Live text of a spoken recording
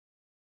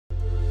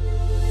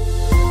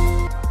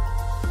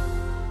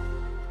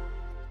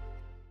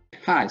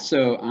Hi,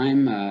 so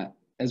I'm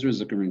Ezra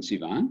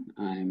Zuckerman-Sivan.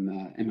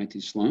 I'm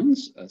MIT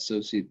Sloan's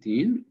Associate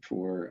Dean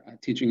for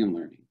Teaching and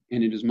Learning.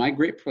 And it is my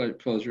great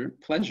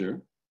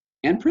pleasure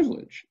and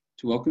privilege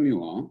to welcome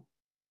you all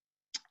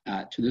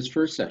to this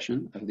first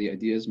session of the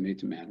Ideas Made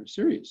to Matter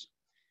series.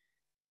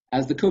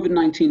 As the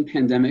COVID-19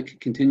 pandemic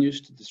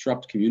continues to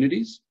disrupt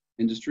communities,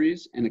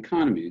 industries, and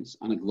economies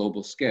on a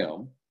global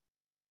scale,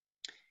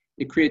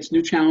 it creates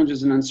new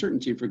challenges and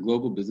uncertainty for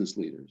global business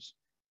leaders.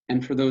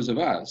 And for those of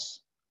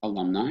us,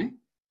 alumni,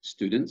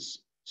 students,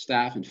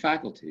 staff, and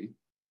faculty,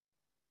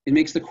 it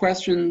makes the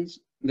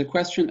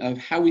question of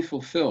how we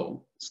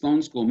fulfill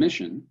Sloan School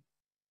mission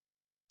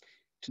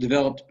to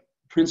develop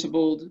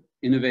principled,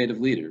 innovative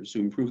leaders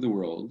who improve the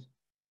world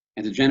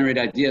and to generate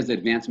ideas that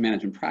advance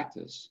management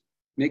practice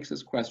makes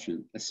this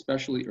question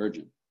especially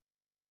urgent.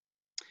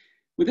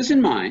 With this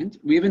in mind,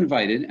 we have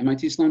invited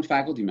MIT Sloan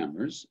faculty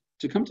members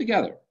to come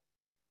together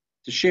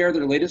to share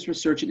their latest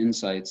research and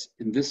insights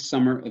in this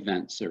summer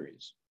event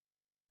series.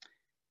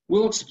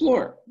 We'll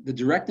explore the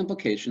direct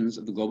implications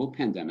of the global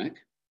pandemic,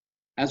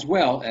 as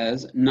well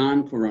as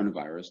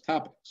non-coronavirus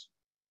topics.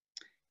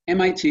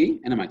 MIT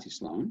and MIT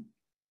Sloan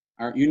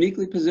are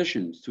uniquely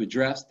positioned to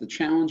address the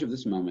challenge of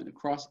this moment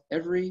across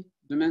every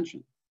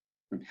dimension,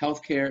 from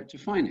healthcare to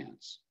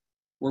finance,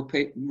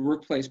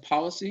 workplace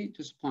policy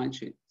to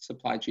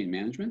supply chain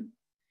management,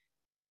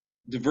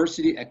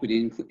 diversity,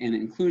 equity, and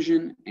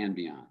inclusion, and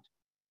beyond.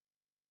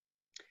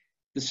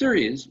 The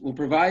series will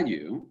provide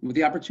you with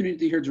the opportunity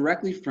to hear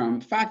directly from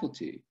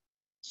faculty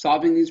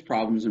solving these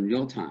problems in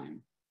real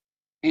time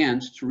and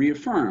to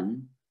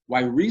reaffirm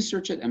why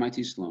research at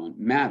MIT Sloan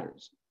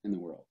matters in the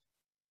world.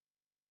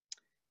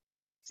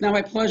 It's now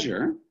my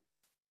pleasure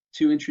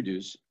to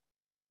introduce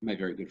my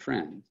very good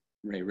friend,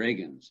 Ray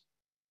Reagans.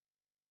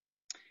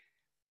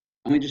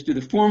 Let me just do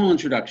the formal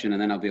introduction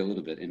and then I'll be a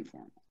little bit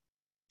informal.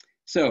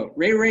 So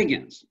Ray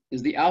Reagans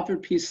is the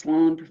Alfred P.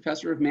 Sloan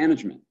Professor of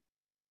Management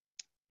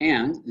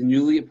and the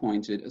newly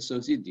appointed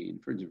Associate Dean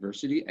for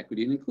Diversity,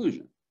 Equity, and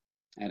Inclusion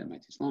at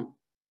MIT Sloan.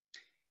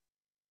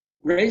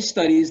 Ray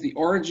studies the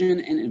origin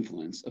and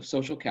influence of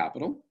social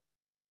capital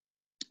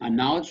on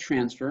knowledge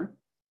transfer,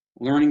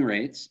 learning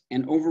rates,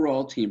 and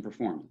overall team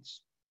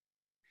performance.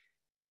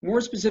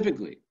 More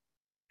specifically,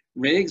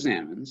 Ray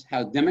examines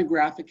how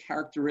demographic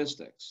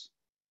characteristics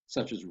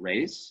such as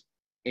race,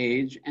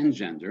 age, and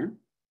gender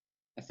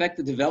affect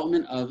the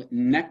development of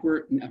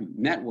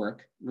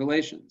network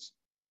relations.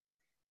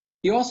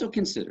 He also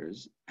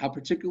considers how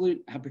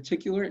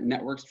particular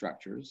network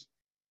structures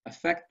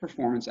affect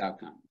performance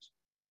outcomes,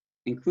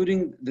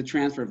 including the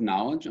transfer of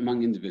knowledge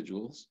among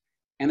individuals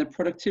and the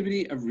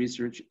productivity of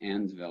research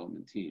and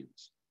development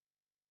teams.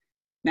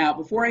 Now,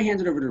 before I hand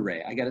it over to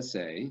Ray, I gotta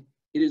say,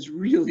 it is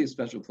really a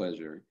special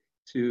pleasure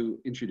to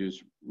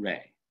introduce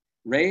Ray.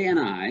 Ray and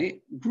I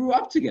grew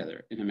up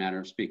together, in a manner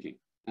of speaking.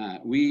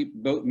 We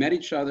both met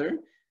each other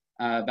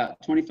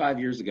about 25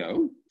 years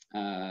ago,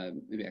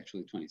 maybe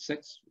actually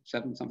 26,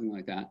 7, something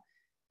like that,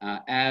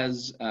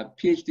 as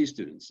PhD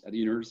students at the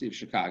University of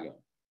Chicago,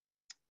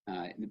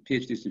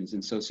 PhD students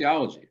in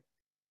sociology.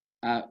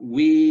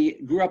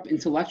 We grew up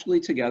intellectually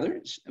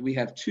together. We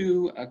have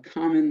two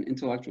common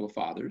intellectual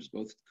fathers,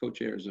 both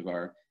co-chairs of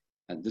our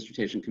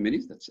dissertation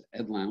committees, that's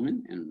Ed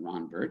Lauman and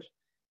Ron Burt.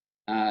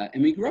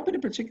 And we grew up in a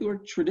particular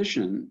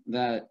tradition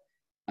that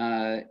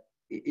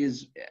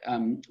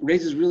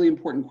raises really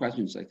important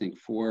questions, I think,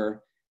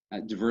 for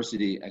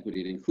diversity,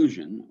 equity, and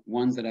inclusion,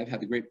 ones that I've had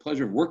the great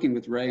pleasure of working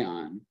with Ray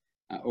on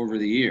over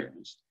the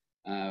years.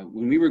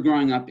 When we were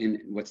growing up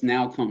in what's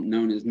now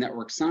known as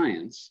network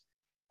science,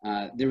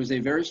 there was a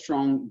very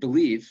strong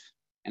belief,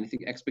 and I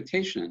think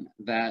expectation,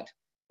 that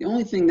the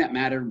only thing that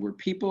mattered were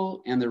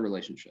people and their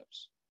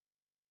relationships,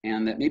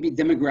 and that maybe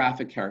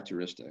demographic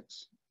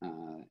characteristics,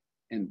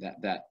 and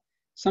that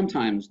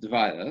sometimes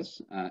divide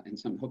us, and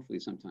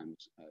hopefully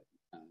sometimes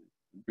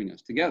bring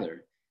us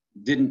together,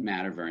 didn't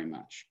matter very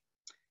much.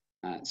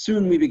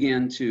 Soon we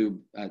began to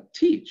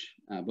teach,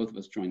 both of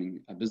us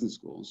joining business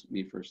schools,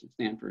 me first at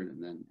Stanford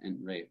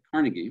and Ray at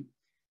Carnegie.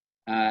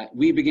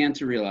 We began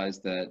to realize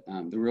that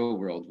the real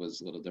world was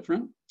a little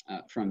different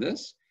from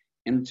this,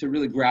 and to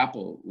really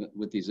grapple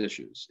with these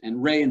issues.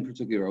 And Ray in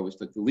particular always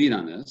took the lead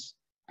on this.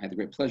 I had the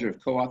great pleasure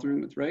of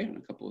co-authoring with Ray on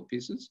a couple of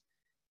pieces.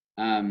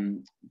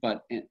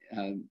 But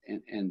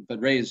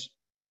Ray's,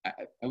 I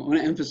want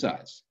to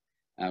emphasize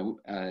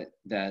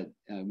that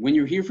when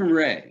you hear from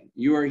Ray,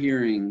 you are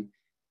hearing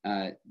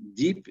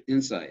deep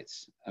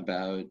insights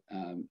about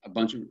a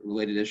bunch of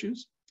related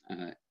issues,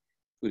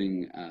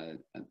 including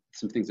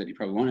some things that he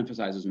probably won't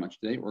emphasize as much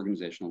today,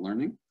 organizational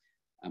learning,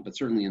 but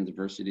certainly in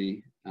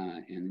diversity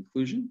and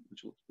inclusion,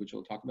 which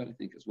we'll talk about, I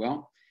think, as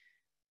well.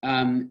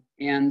 And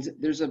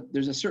there's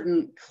a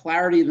certain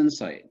clarity of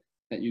insight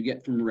that you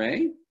get from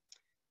Ray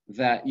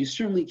that you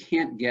certainly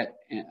can't get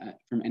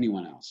from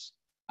anyone else.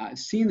 I've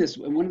seen this,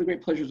 and one of the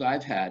great pleasures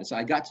I've had is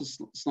I got to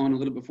Sloan a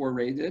little before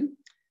Ray did.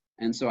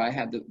 And so I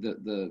had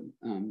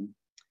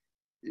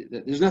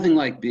there's nothing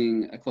like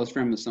being a close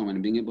friend with someone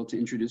and being able to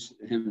introduce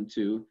him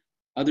to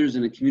others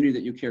in a community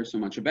that you care so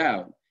much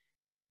about.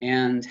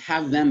 and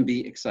have them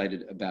be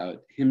excited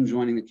about him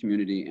joining the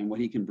community and what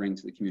he can bring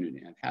to the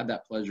community. I've had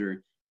that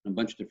pleasure in a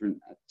bunch of different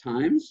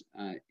times,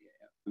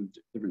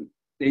 different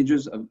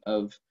stages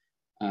of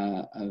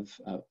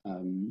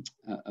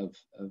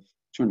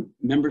sort of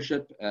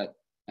membership at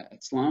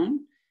Sloan,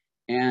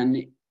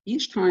 and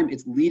each time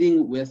it's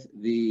leading with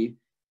the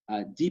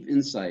deep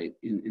insight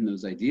in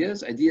those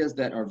ideas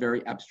that are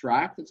very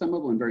abstract at some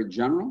level and very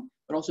general,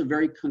 but also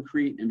very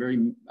concrete and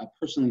very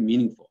personally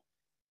meaningful.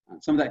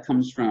 Some of that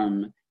comes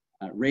from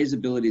Ray's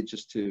ability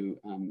just to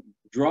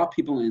draw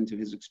people into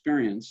his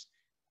experience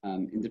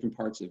in different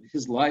parts of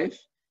his life,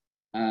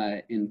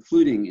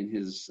 including in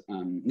his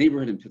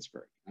neighborhood in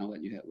Pittsburgh. I'll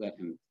let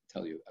him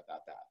tell you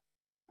about that.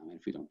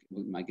 If we don't,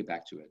 we might get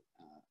back to it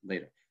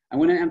later. I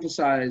want to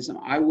emphasize,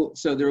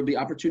 so there will be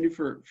opportunity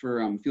for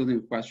fielding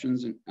of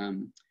questions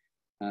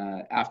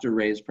after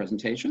Ray's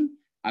presentation.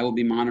 I will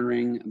be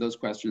monitoring those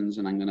questions,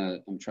 and I'm going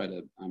to try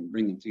to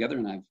bring them together.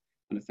 And I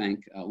want to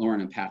thank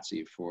Lauren and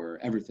Patsy for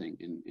everything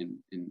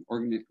in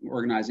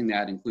organizing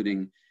that,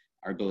 including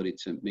our ability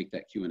to make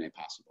that Q&A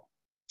possible.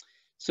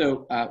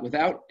 So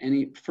without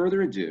any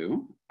further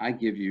ado, I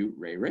give you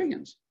Ray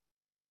Reagans.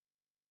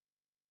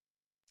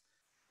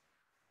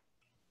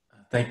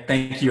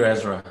 Thank you,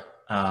 Ezra.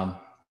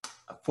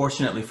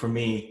 Fortunately for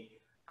me,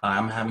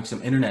 I'm having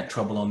some internet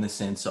trouble on this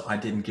end, so I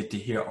didn't get to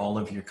hear all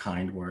of your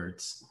kind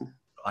words.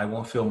 I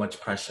won't feel much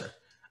pressure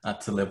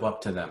to live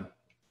up to them.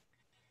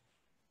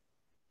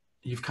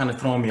 You've kind of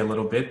thrown me a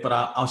little bit, but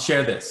I'll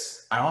share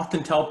this. I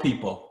often tell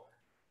people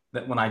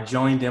that when I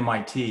joined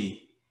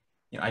MIT,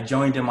 I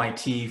joined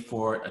MIT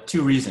for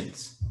 2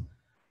 reasons.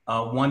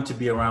 1, to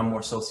be around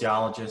more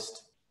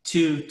sociologists.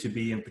 2, to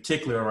be in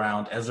particular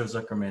around Ezra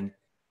Zuckerman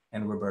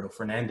and Roberto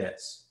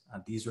Fernandez.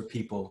 These were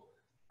people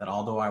that,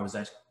 although I was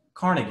at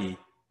Carnegie,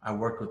 I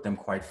worked with them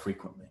quite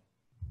frequently.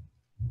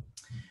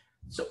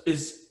 So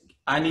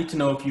I need to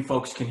know if you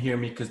folks can hear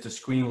me, because the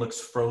screen looks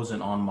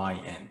frozen on my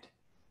end.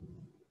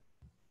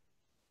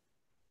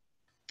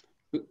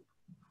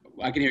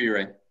 I can hear you,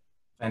 Ray.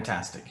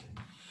 Fantastic.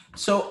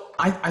 So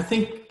I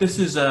think this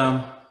is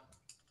a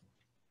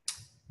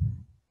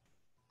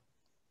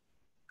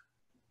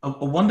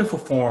wonderful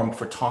forum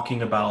for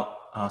talking about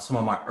some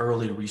of my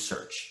early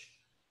research.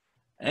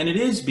 And it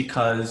is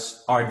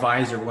because our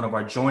advisor, one of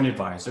our joint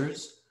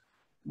advisors,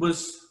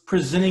 was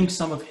presenting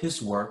some of his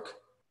work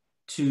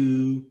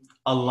to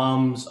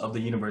alums of the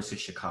University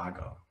of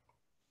Chicago.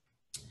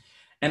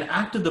 And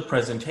after the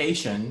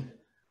presentation,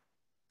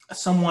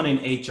 someone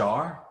in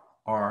HR,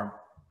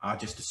 or I'll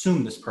just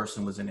assume this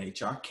person was in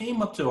HR,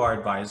 came up to our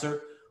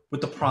advisor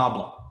with a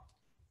problem.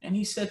 And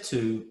he said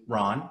to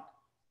Ron,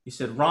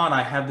 Ron,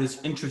 I have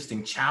this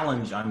interesting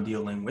challenge I'm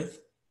dealing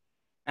with,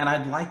 and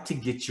I'd like to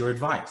get your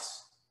advice.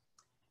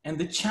 And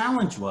the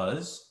challenge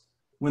was,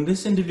 when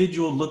this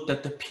individual looked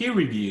at the peer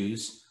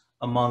reviews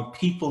among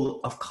people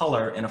of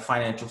color in a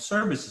financial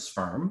services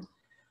firm,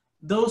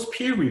 those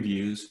peer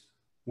reviews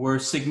were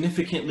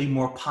significantly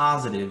more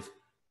positive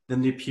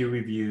than the peer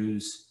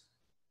reviews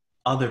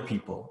other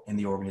people in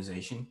the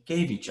organization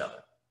gave each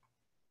other.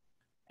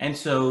 And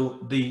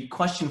so the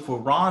question for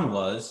Ron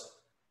was,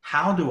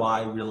 how do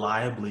I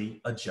reliably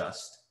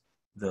adjust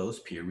those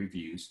peer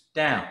reviews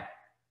down?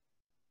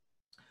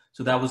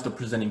 So that was the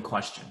presenting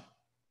question.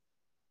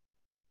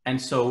 And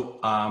so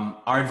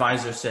our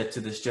advisor said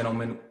to this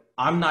gentleman,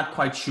 I'm not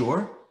quite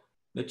sure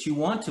that you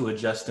want to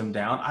adjust them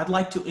down. I'd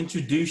like to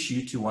introduce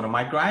you to one of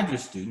my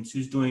graduate students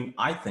who's doing,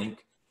 I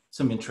think,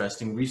 some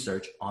interesting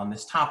research on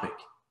this topic.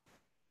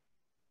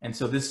 And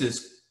so this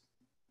is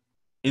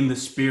in the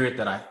spirit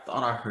that I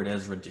thought I heard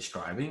Ezra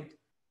describing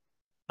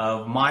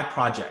of my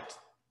project.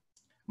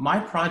 My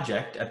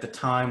project at the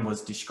time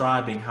was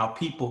describing how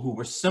people who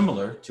were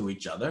similar to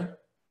each other,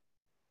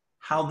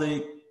 how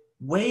the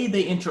way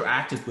they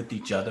interacted with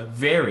each other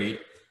varied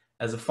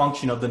as a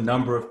function of the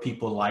number of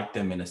people like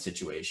them in a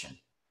situation.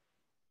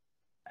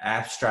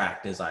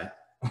 Abstract, as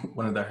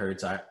one of the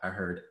words I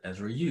heard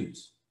Ezra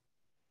use.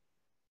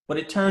 But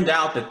it turned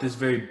out that this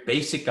very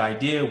basic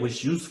idea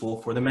was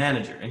useful for the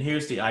manager. And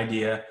here's the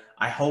idea,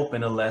 I hope,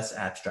 in a less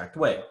abstract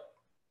way.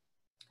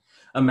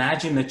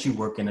 Imagine that you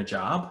work in a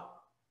job,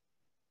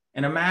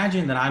 and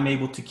imagine that I'm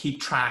able to keep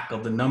track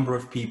of the number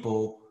of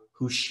people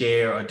who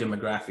share a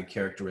demographic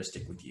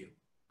characteristic with you.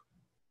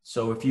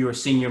 So if you're a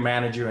senior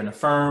manager in a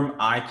firm,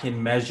 I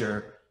can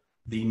measure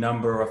the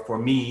number of, for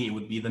me, it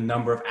would be the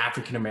number of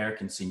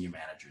African-American senior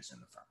managers in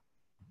the firm.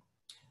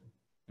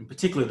 In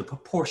particular, the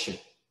proportion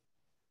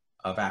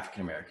of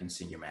African-American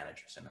senior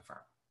managers in a firm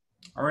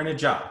or in a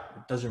job.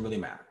 It doesn't really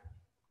matter.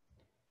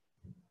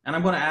 And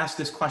I'm going to ask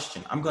this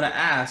question. I'm going to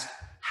ask,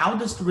 how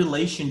does the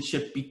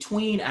relationship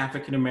between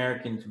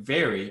African-Americans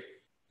vary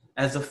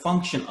as a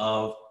function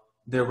of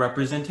their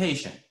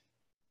representation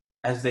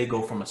as they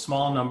go from a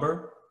small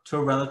number to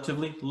a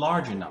relatively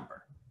larger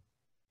number?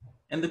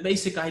 And the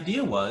basic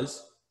idea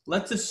was,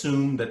 let's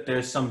assume that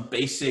there's some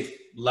basic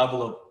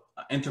level of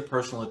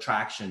interpersonal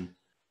attraction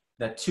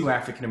that 2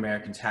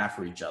 African-Americans have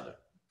for each other.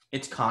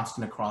 It's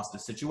constant across the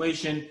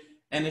situation,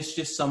 and it's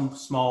just some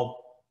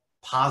small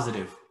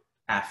positive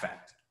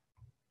affect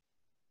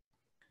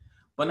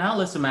But now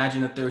let's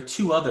imagine that there are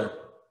two other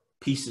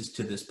pieces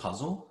to this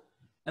puzzle.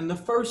 And the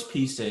first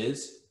piece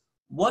is,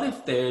 what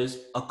if there's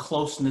a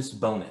closeness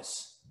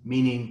bonus?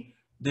 Meaning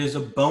there's a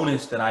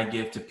bonus that I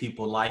give to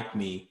people like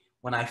me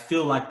when I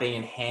feel like they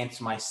enhance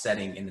my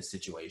setting in the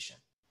situation,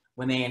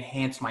 when they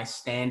enhance my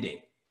standing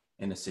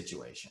in a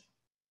situation.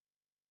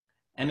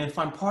 And if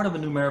I'm part of a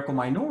numerical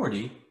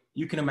minority,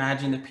 you can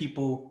imagine that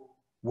people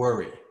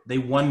worry. They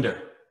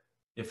wonder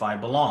if I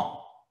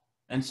belong.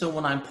 And so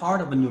when I'm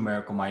part of a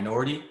numerical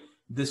minority,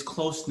 this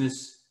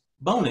closeness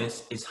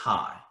bonus is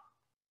high.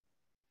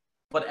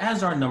 But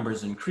as our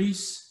numbers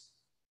increase,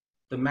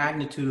 the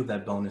magnitude of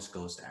that bonus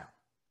goes down.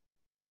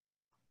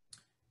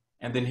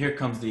 And then here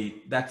comes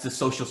that's the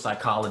social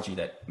psychology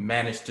that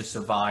managed to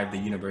survive the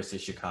University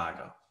of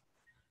Chicago.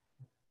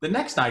 The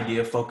next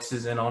idea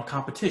focuses in on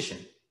competition.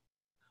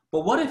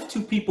 But what if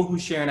two people who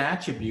share an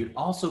attribute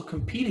also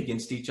compete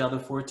against each other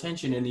for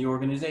attention in the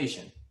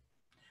organization?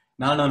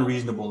 Not an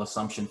unreasonable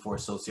assumption for a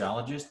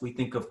sociologist. We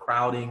think of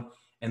crowding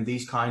and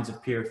these kinds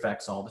of peer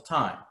effects all the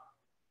time.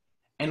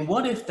 And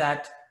what if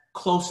that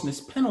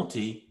closeness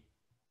penalty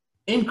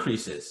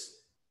increases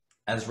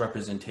as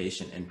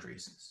representation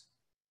increases?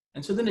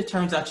 And so then it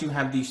turns out you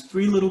have these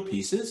three little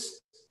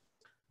pieces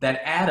that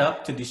add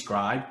up to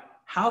describe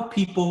how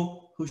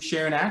people who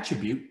share an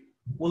attribute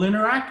will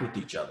interact with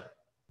each other.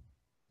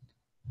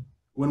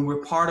 When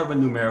we're part of a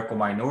numerical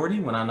minority,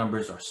 when our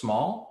numbers are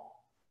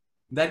small,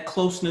 that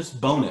closeness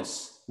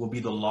bonus will be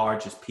the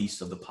largest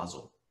piece of the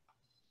puzzle.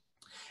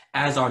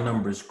 As our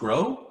numbers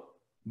grow,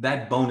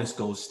 that bonus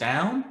goes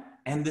down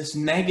and this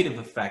negative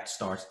effect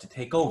starts to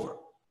take over.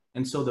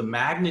 And so the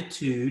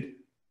magnitude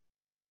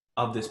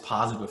of this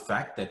positive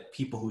effect that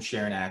people who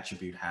share an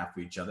attribute have for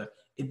each other,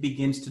 it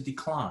begins to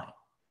decline.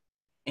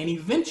 And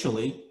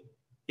eventually,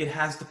 it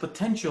has the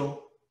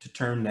potential to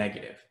turn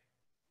negative.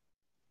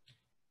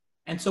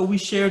 And so we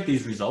shared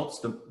these results.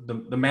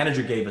 The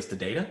manager gave us the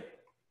data.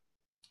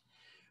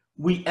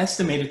 We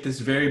estimated this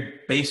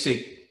very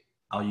basic,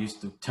 I'll use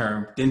the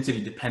term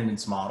density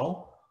dependence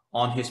model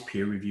on his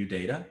peer review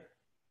data.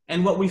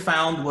 And what we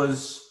found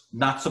was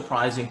not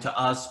surprising to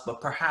us,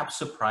 but perhaps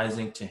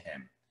surprising to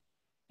him.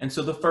 And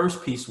so the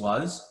first piece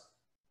was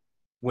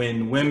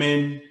when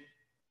women,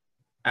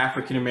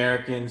 African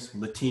Americans,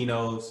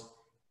 Latinos,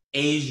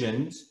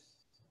 Asians,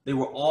 they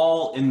were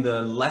all in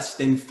the less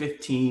than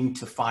 15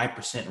 to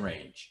 5%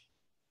 range.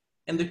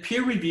 And the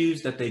peer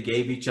reviews that they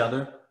gave each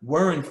other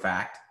were in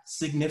fact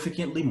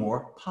significantly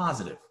more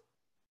positive.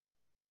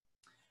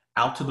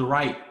 Out to the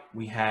right,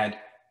 we had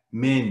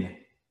men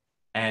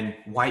and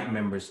white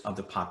members of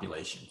the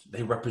population.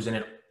 They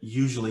represented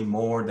usually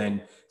more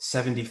than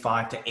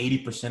 75 to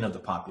 80% of the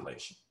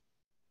population.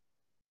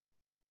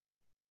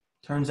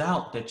 Turns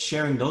out that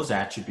sharing those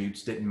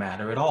attributes didn't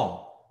matter at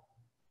all.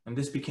 And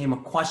this became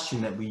a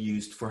question that we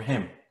used for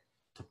him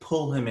to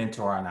pull him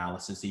into our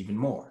analysis even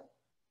more.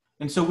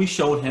 And so we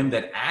showed him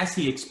that as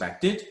he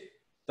expected,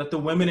 that the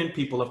women and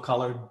people of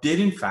color did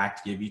in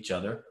fact give each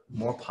other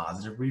more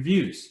positive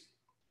reviews.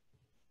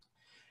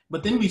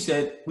 But then we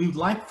said,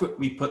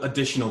 we put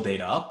additional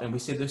data up and we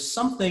said, there's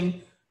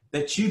something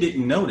that you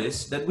didn't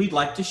notice that we'd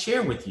like to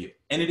share with you.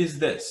 And it is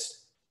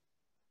this,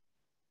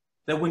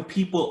 that when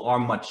people are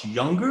much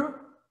younger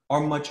or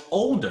much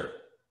older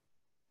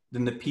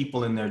than the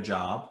people in their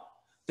job,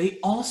 they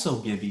also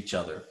give each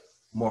other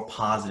more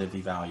positive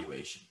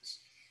evaluations.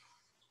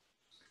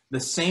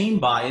 The same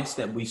bias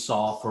that we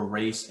saw for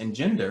race and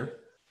gender,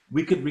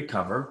 we could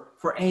recover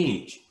for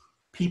age.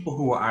 People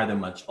who are either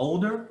much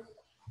older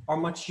or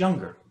much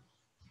younger.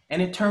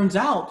 And it turns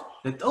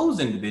out that those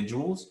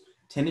individuals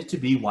tended to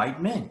be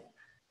white men.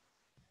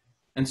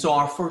 And so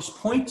our first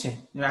point,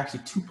 there are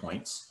actually 2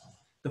 points.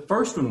 The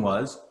first one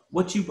was,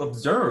 what you've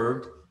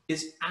observed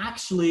is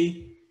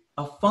actually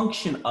a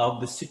function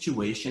of the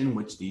situation in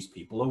which these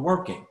people are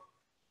working.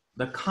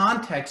 The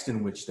context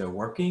in which they're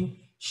working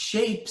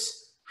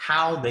shapes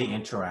how they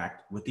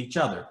interact with each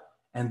other.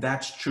 And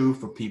that's true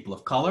for people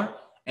of color.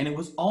 And it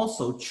was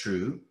also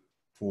true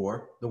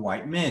for the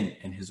white men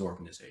in his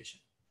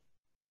organization.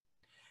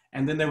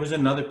 And then there was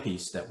another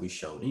piece that we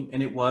showed him,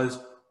 and it was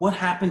what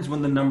happens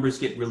when the numbers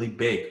get really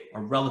big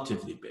or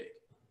relatively big.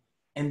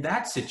 In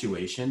that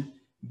situation,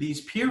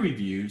 these peer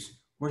reviews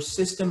were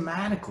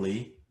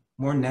systematically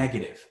more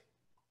negative.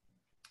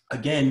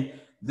 Again,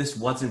 this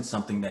wasn't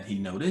something that he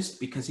noticed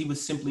because he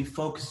was simply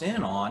focused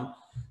in on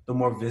the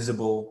more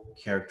visible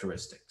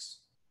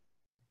characteristics.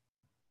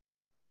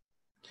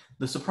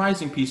 The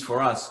surprising piece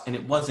for us, and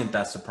it wasn't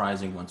that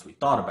surprising once we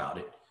thought about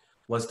it,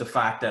 was the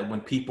fact that when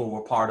people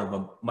were part of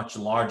a much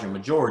larger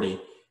majority,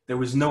 there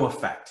was no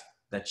effect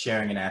that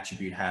sharing an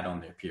attribute had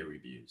on their peer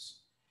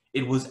reviews.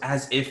 It was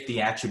as if the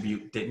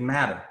attribute didn't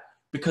matter,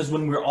 because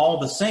when we're all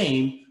the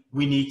same,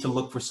 we need to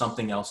look for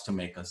something else to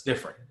make us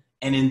different.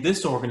 And in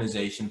this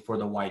organization, for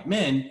the white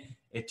men,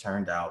 it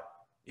turned out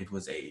it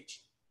was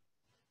age.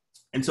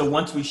 And so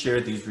once we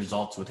shared these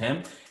results with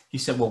him, he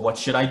said, well, what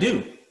should I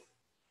do?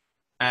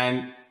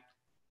 And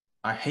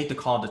I hate to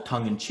call it a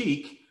tongue in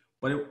cheek,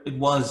 but it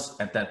was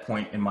at that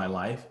point in my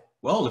life.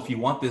 Well, if you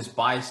want this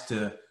bias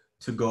to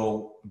to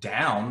go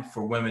down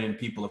for women and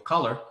people of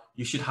color,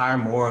 you should hire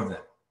more of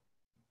them.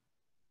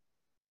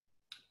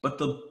 But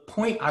the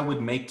point I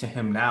would make to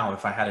him now,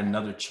 if I had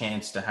another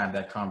chance to have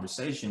that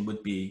conversation,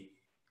 would be,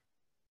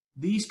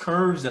 these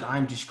curves that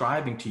I'm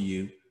describing to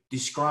you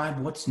describe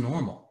what's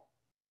normal.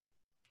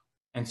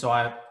 And so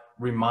I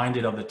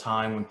reminded of the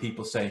time when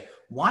people say,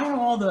 why are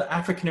all the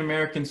African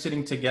Americans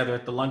sitting together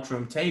at the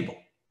lunchroom table?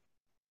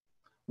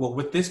 Well,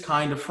 with this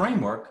kind of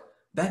framework,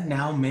 that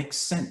now makes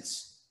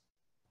sense.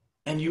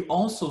 And you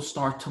also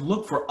start to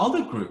look for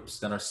other groups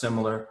that are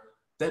similar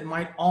that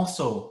might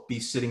also be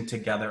sitting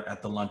together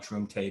at the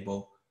lunchroom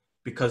table,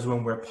 because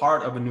when we're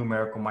part of a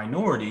numerical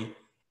minority,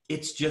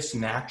 it's just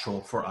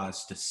natural for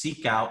us to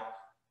seek out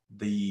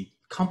the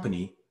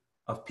company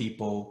of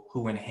people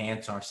who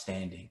enhance our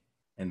standing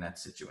in that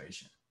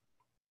situation.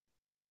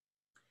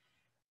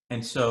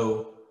 And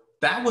so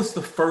that was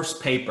the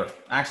first paper.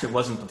 Actually, it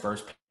wasn't the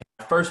first paper.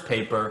 The first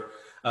paper,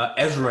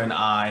 Ezra and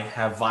I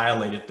have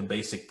violated the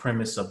basic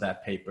premise of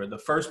that paper. The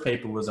first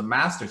paper was a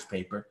master's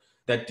paper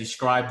that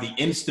described the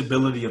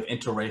instability of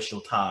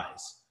interracial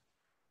ties.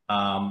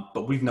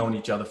 But we've known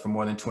each other for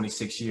more than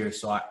 26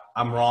 years, so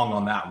I'm wrong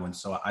on that one.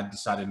 So I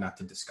decided not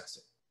to discuss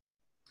it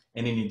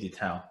in any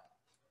detail.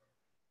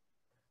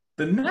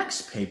 The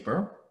next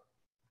paper,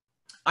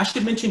 I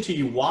should mention to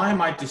you, why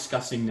am I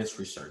discussing this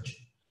research?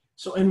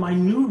 So in my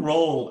new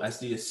role as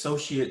the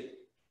Associate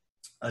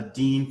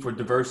Dean for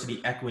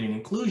Diversity, Equity, and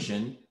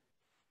Inclusion,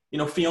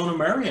 Fiona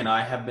Murray and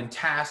I have been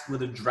tasked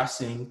with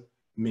addressing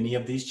many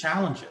of these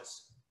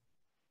challenges.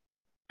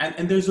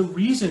 And there's a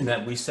reason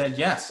that we said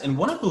yes. And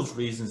one of those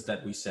reasons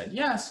that we said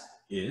yes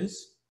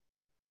is,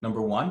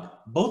 number one,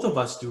 both of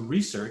us do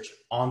research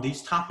on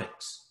these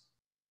topics.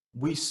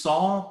 We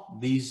saw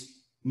these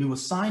new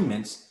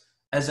assignments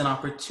as an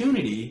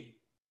opportunity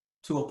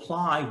to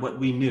apply what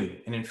we knew.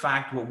 And in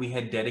fact, what we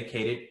had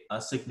dedicated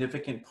a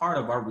significant part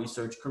of our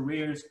research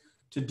careers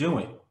to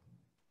doing.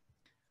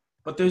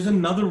 But there's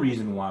another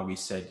reason why we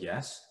said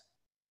yes.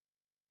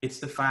 It's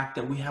the fact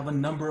that we have a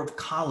number of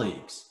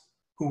colleagues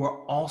who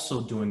are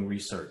also doing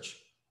research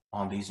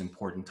on these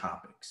important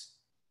topics.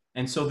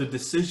 And so the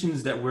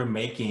decisions that we're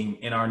making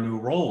in our new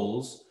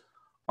roles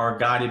are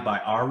guided by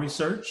our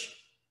research,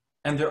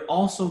 and they're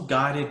also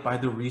guided by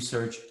the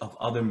research of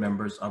other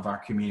members of our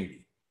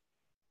community.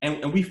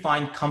 And we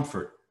find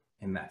comfort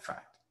in that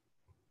fact.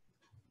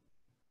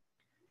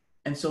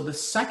 And so the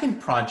second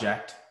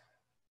project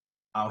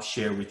I'll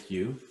share with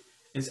you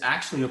is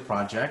actually a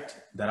project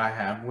that I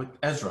have with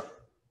Ezra.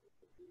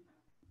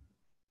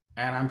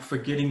 And I'm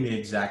forgetting the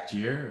exact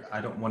year. I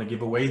don't want to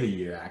give away the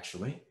year,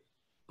 actually.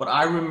 But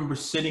I remember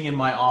sitting in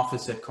my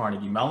office at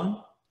Carnegie Mellon.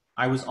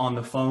 I was on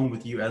the phone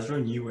with you, Ezra,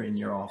 and you were in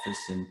your office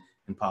in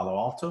Palo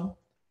Alto.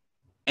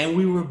 And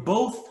we were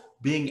both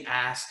being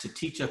asked to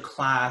teach a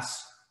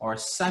class or a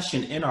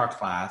session in our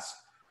class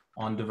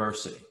on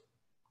diversity.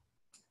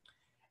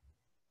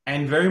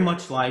 And very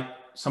much like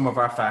some of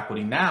our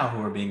faculty now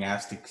who are being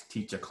asked to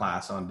teach a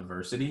class on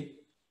diversity,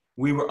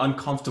 we were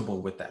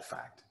uncomfortable with that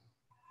fact.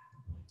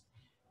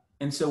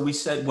 And so we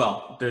said,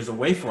 well, there's a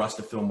way for us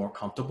to feel more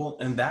comfortable,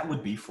 and that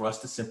would be for us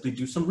to simply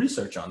do some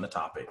research on the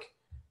topic.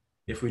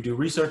 If we do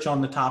research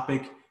on the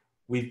topic,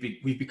 we've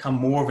become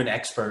more of an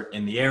expert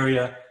in the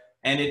area,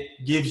 and it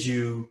gives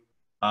you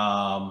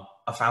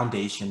a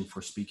foundation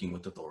for speaking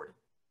with authority.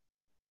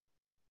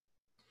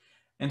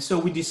 And so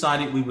we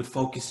decided we would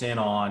focus in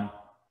on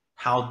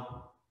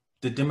how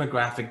the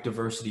demographic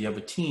diversity of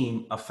a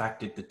team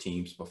affected the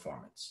team's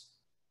performance.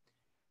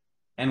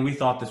 And we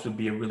thought this would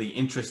be a really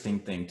interesting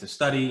thing to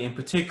study, in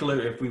particular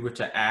if we were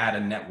to add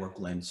a network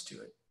lens to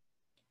it.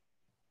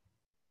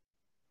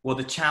 Well,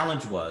 the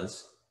challenge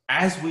was,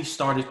 as we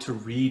started to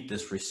read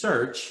this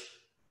research,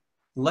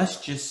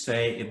 let's just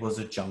say it was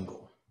a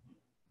jungle.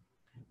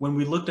 When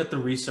we looked at the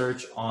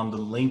research on the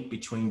link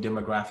between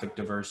demographic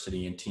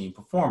diversity and team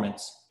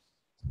performance,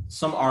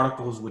 some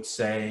articles would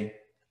say,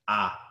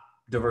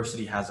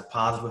 diversity has a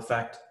positive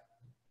effect.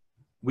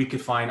 We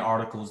could find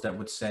articles that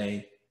would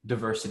say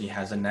diversity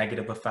has a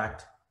negative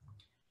effect.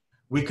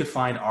 We could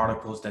find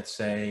articles that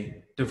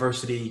say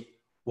diversity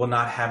will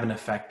not have an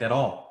effect at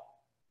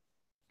all.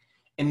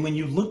 And when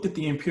you looked at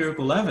the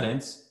empirical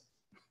evidence,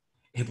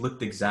 it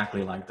looked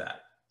exactly like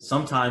that.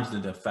 Sometimes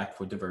the effect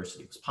for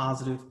diversity was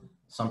positive,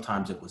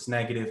 sometimes it was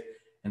negative,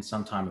 and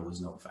sometimes it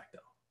was no effect at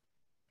all.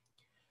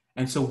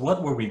 And so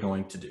what were we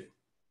going to do?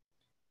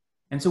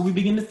 And so we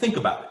began to think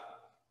about it.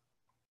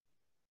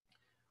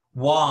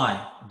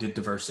 Why did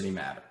diversity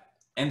matter?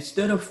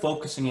 Instead of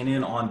focusing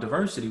in on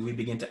diversity, we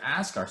begin to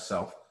ask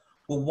ourselves,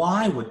 well,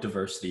 why would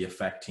diversity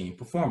affect team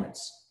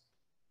performance?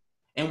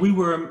 And we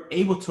were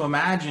able to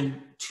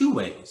imagine two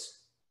ways,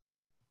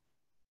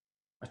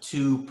 or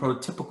two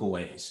prototypical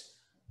ways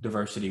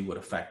diversity would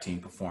affect team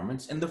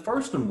performance. And the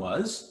first one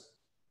was,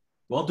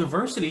 well,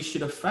 diversity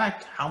should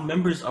affect how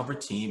members of a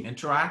team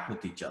interact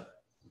with each other.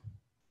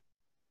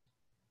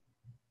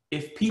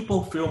 If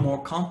people feel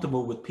more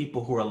comfortable with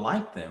people who are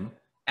like them,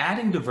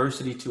 adding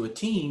diversity to a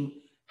team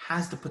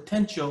has the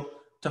potential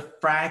to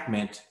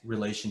fragment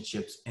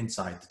relationships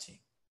inside the team.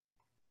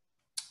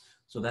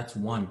 So that's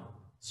one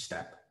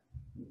step.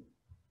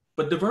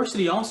 But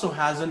diversity also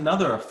has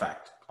another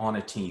effect on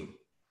a team,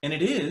 and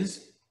it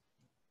is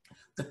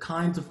the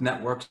kinds of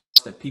networks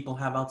that people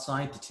have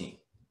outside the team.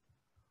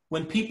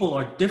 When people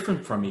are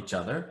different from each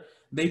other,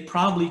 they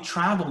probably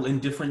travel in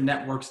different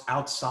networks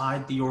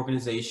outside the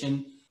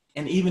organization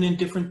and even in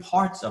different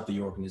parts of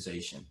the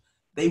organization.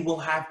 They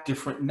will have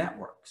different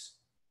networks.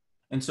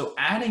 And so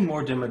adding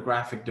more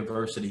demographic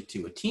diversity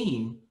to a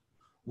team,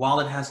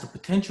 while it has the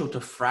potential to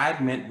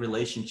fragment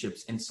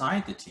relationships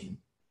inside the team,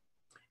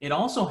 it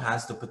also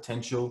has the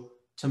potential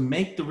to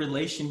make the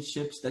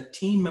relationships that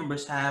team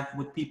members have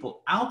with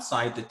people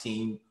outside the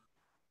team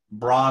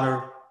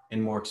broader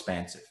and more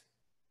expansive.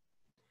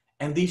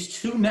 And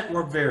these two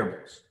network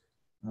variables,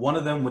 one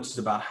of them which is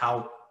about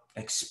how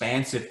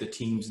expansive the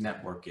team's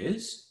network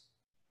is,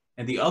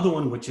 and the other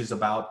one which is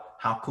about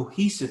how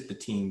cohesive the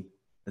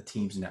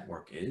team's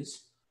network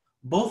is,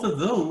 both of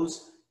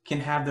those can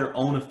have their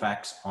own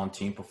effects on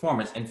team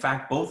performance. In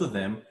fact, both of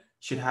them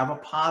should have a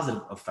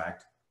positive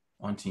effect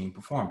on team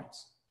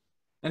performance.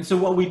 And so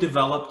what we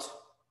developed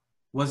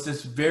was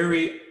this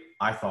very,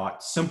 I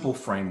thought, simple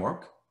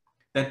framework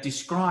that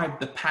described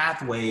the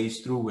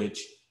pathways through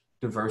which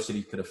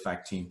diversity could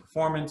affect team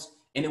performance.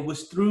 And it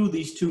was through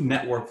these two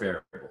network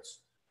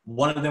variables.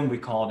 One of them we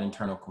called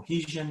internal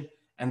cohesion,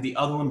 and the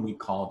other one we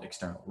called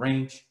external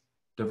range.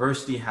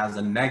 Diversity has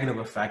a negative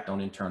effect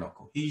on internal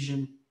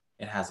cohesion.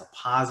 It has a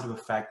positive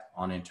effect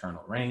on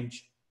internal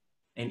range.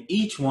 And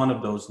each one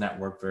of those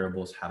network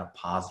variables had a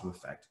positive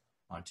effect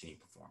on team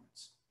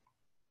performance.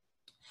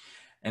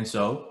 And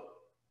so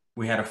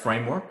we had a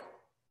framework.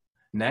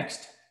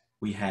 Next,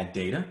 we had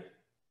data.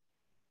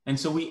 And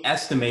so we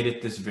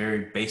estimated this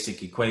very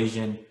basic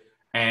equation,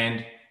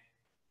 and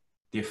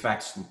the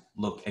effects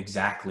look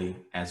exactly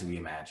as we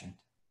imagined.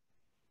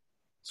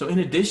 So in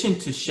addition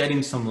to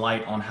shedding some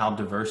light on how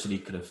diversity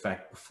could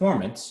affect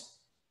performance,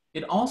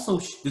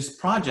 this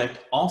project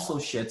also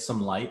shed some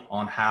light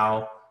on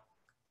how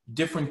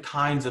different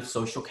kinds of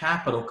social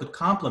capital could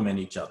complement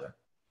each other.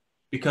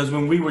 Because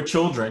when we were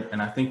children,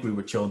 and I think we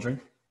were children,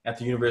 at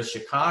the University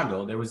of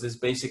Chicago, there was this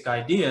basic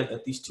idea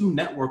that these two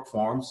network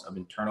forms of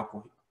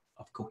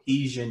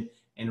cohesion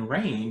and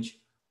range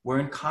were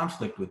in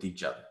conflict with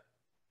each other.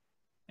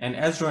 And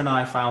Ezra and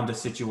I found a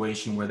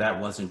situation where that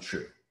wasn't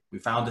true. We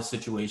found a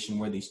situation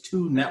where these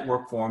two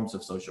network forms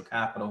of social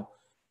capital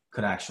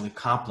could actually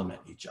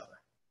complement each other.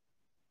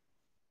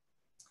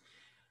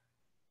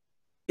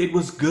 It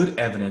was good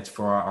evidence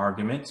for our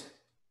argument,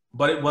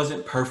 but it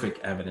wasn't perfect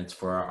evidence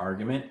for our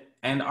argument.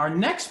 And our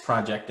next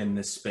project in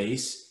this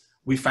space,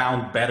 we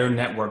found better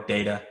network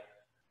data.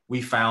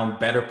 We found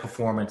better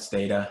performance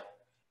data.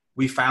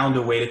 We found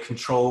a way to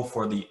control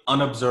for the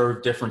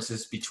unobserved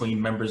differences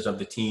between members of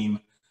the team.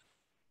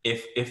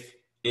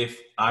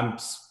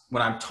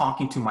 When I'm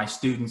talking to my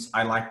students,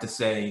 I like to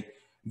say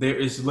there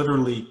is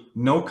literally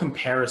no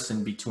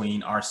comparison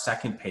between our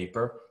second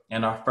paper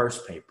and our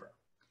first paper.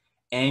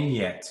 And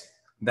yet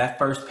that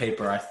first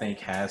paper, I think,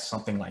 has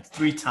something like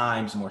 3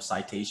 times more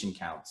citation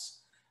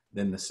counts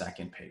than the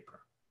second paper.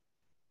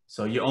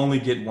 So you only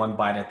get one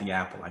bite at the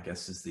apple, I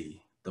guess, is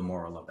the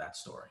moral of that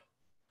story.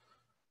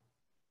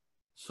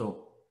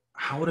 So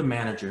how would a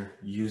manager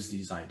use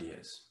these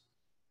ideas?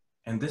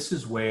 And this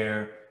is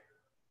where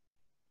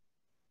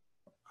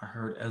I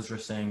heard Ezra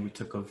saying we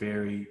took a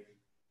very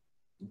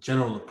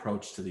general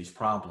approach to these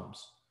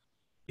problems.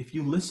 If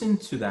you listen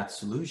to that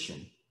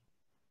solution,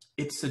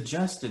 it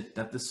suggested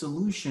that the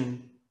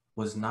solution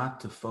was not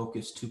to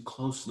focus too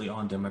closely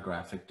on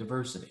demographic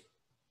diversity.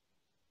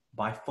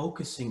 By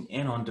focusing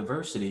in on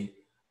diversity,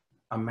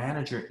 a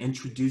manager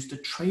introduced a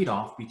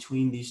trade-off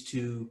between these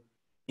two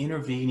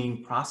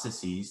intervening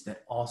processes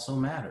that also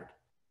mattered.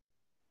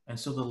 And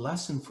so the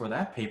lesson for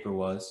that paper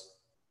was,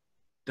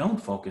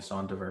 don't focus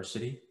on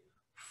diversity,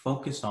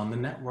 focus on the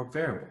network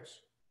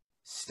variables.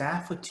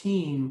 Staff a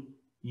team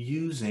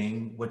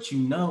using what you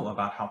know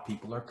about how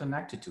people are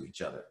connected to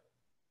each other.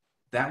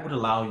 That would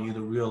allow you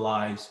to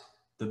realize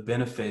the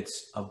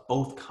benefits of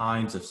both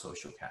kinds of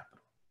social capital.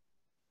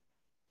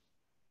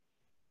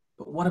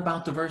 But what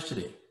about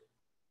diversity?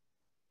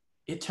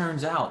 It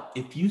turns out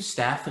if you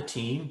staff a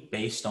team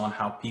based on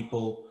how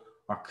people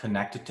are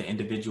connected to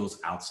individuals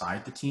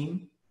outside the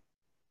team,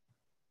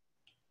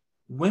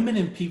 women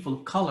and people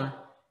of color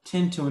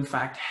tend to, in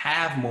fact,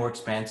 have more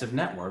expansive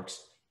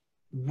networks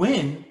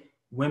when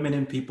women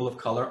and people of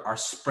color are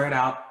spread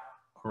out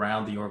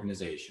around the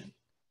organization.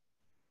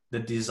 The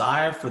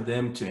desire for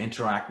them to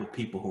interact with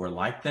people who are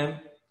like them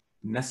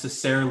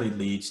necessarily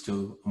leads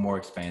to a more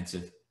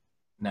expansive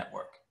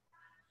network.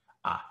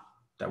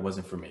 That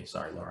wasn't for me.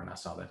 Sorry, Lauren, I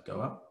saw that go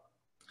up.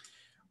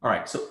 All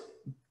right, so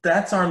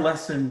that's our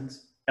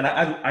lessons. And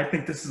I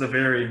think this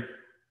is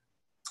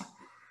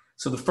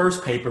so the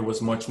first paper was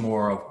much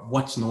more of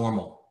what's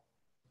normal.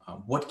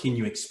 What can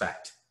you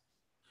expect?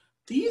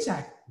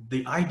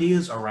 The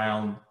ideas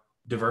around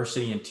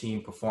diversity and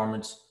team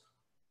performance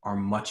are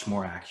much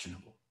more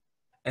actionable,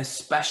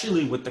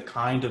 especially with the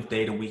kind of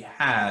data we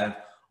have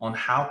on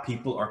how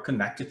people are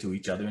connected to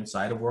each other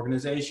inside of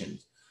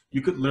organizations.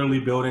 You could literally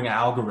build an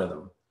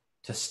algorithm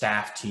to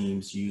staff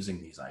teams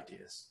using these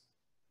ideas.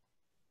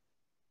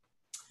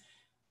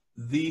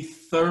 The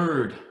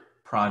third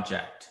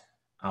project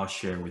I'll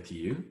share with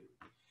you,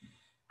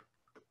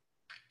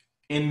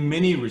 in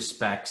many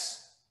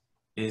respects,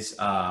 is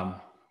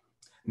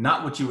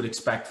not what you would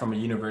expect from a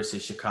University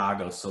of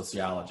Chicago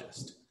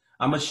sociologist.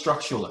 I'm a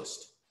structuralist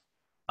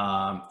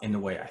in the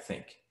way I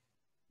think.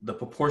 The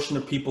proportion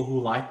of people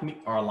who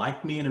are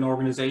like me in an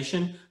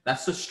organization,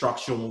 that's a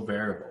structural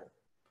variable.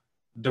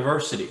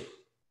 Diversity,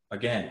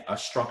 again, a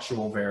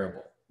structural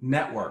variable.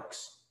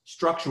 Networks,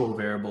 structural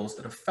variables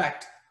that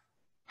affect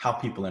how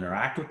people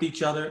interact with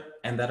each other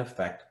and that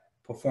affect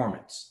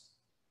performance.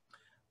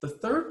 The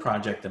third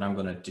project that I'm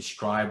going to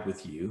describe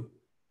with you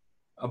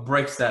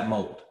breaks that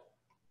mold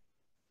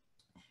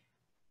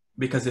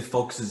because it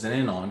focuses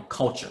in on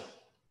culture.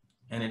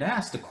 And it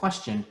asks the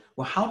question,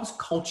 well, how does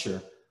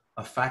culture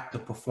affect the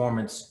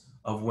performance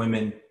of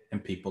women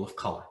and people of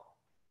color?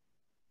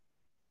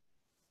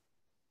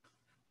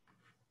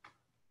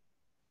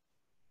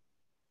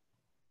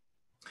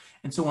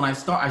 And so when I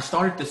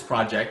started this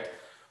project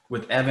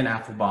with Evan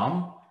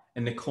Applebaum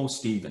and Nicole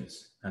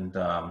Stevens. And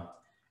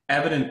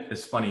Evan,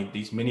 it's funny,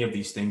 many of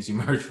these things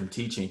emerge from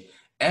teaching.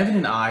 Evan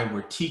and I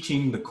were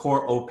teaching the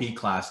core OP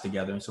class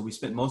together. And so we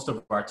spent most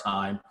of our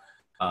time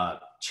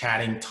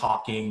chatting,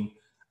 talking,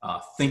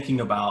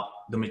 thinking about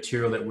the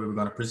material that we were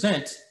going to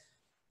present.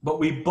 But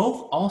we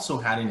both also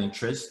had an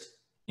interest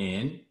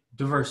in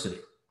diversity.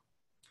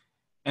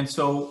 And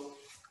so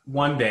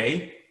one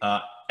day,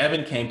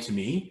 Evan came to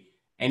me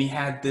and he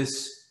had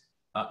this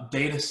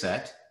data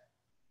set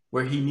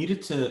where he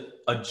needed to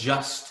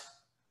adjust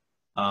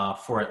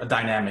for a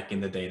dynamic in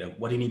the data.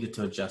 What he needed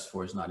to adjust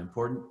for is not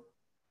important.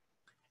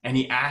 And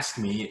he asked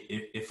me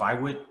if I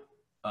would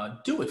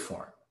do it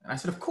for him. And I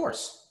said, of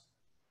course.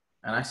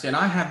 And I said,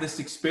 I have this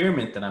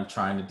experiment that I'm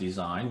trying to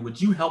design.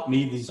 Would you help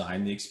me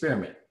design the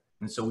experiment?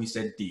 And so we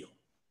said, deal.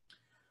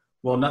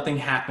 Well, nothing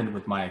happened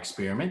with my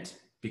experiment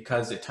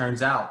because it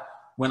turns out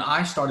when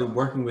I started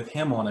working with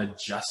him on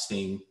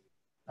adjusting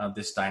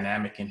this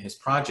dynamic in his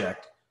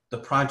project, the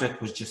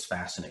project was just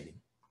fascinating.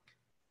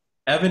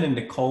 Evan and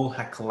Nicole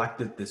had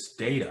collected this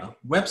data,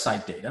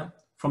 website data,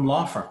 from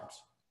law firms.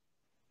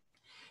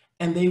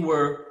 And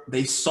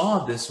they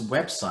saw this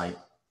website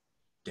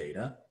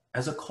data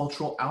as a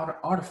cultural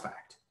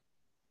artifact.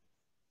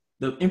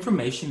 The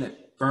information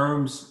that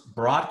firms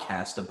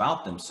broadcast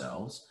about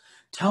themselves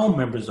tell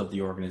members of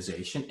the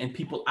organization and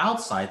people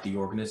outside the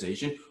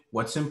organization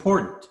what's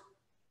important.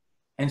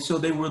 And so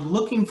they were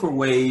looking for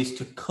ways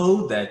to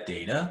code that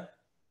data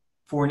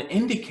for an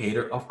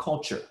indicator of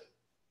culture.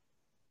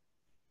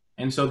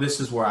 And so this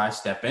is where I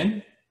step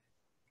in.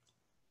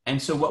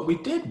 And so what we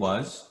did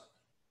was,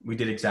 we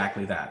did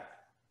exactly that.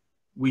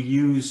 We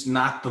used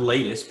not the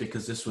latest,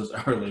 because this was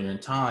earlier in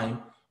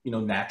time,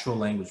 natural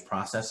language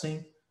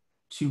processing,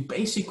 to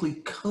basically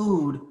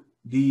code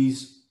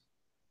these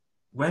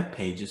web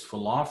pages for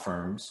law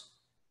firms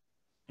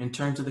in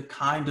terms of the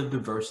kind of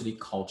diversity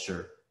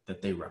culture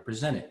that they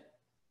represented.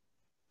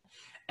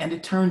 And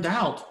it turned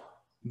out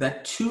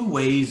that two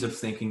ways of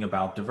thinking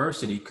about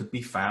diversity could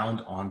be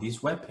found on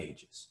these web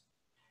pages.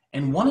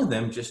 And one of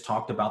them just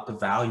talked about the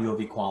value of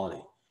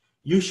equality.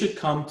 You should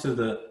come to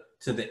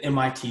the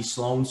MIT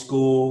Sloan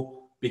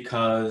School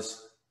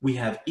because we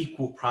have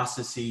equal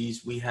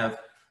processes.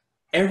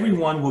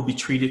 Everyone will be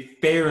treated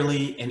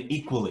fairly and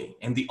equally.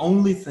 And the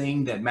only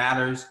thing that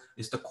matters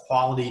is the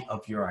quality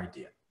of your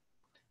idea.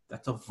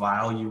 That's a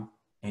value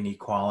and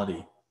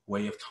equality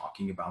way of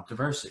talking about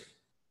diversity.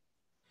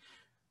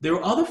 There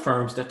were other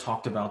firms that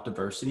talked about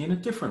diversity in a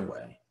different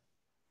way.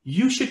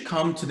 You should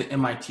come to the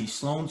MIT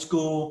Sloan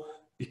School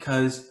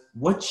because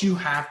what you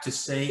have to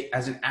say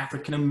as an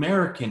African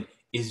American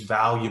is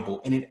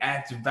valuable and it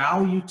adds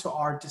value to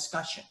our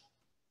discussion.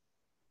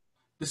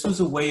 This was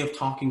a way of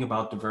talking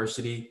about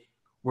diversity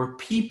where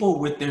people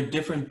with their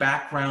different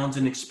backgrounds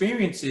and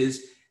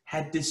experiences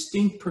had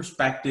distinct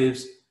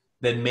perspectives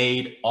that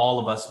made all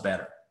of us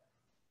better.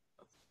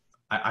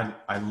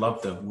 I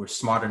love that we're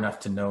smart enough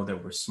to know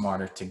that we're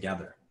smarter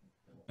together.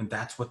 And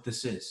that's what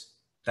this is.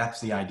 That's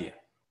the idea.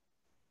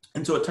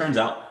 And so it turns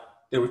out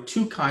there were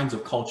two kinds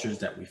of cultures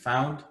that we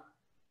found.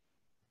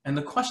 And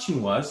the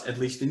question was, at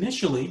least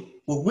initially,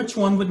 well, which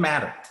one would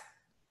matter?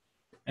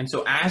 And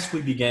so as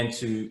we began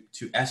to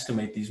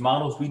estimate these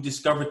models, we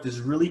discovered this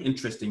really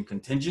interesting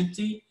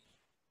contingency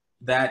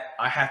that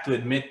I have to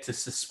admit to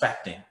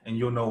suspecting, and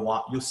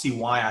you'll see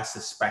why I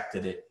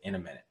suspected it in a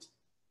minute.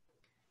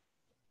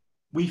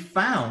 We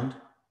found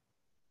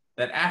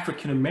that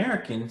African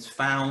Americans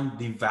found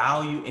the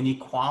value and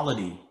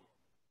equality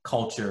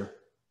culture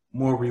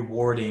more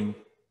rewarding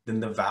than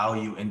the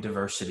value and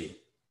diversity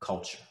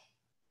culture,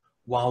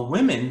 while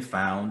women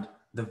found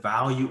the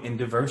value and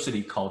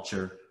diversity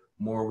culture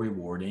more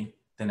rewarding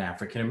than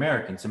African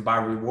Americans. And by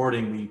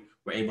rewarding, we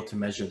were able to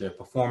measure their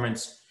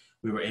performance.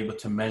 We were able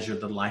to measure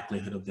the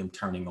likelihood of them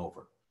turning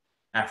over.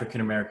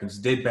 African Americans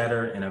did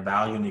better in a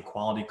value and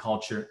equality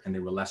culture, and they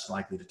were less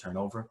likely to turn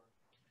over,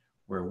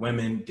 where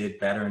women did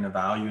better in a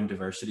value and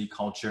diversity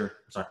culture,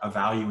 sorry, a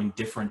value and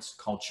difference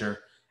culture,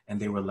 and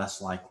they were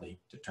less likely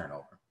to turn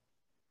over.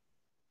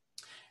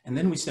 And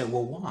then we said,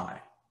 well,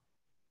 why?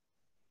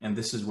 And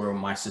this is where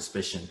my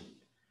suspicion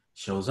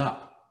shows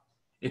up.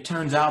 It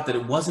turns out that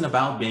it wasn't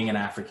about being an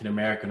African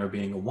American or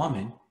being a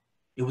woman.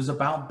 It was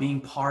about being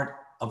part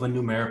of a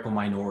numerical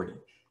minority.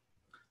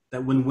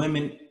 That when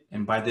women,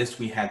 and by this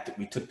we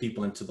took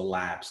people into the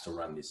labs to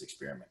run these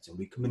experiments, and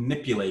we could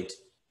manipulate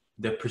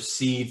the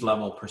perceived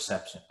level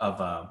perception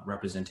of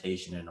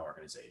representation in an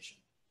organization.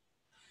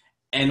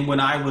 And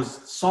when I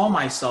saw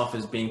myself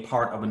as being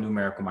part of a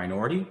numerical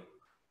minority,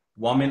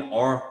 woman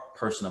or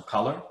person of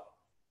color,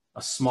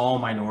 a small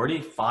minority,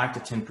 5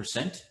 to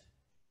 10%,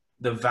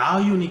 the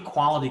value and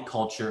equality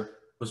culture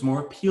was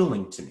more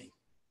appealing to me.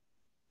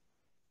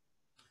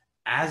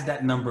 As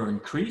that number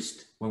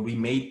increased, when we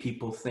made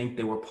people think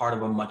they were part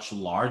of a much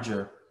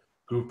larger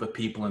group of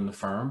people in the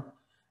firm,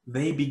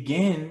 they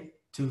began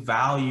to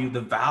value the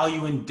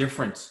value and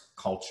difference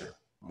culture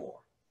more.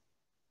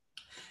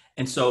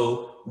 And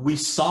so we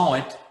saw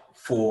it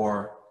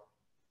for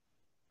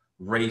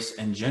race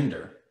and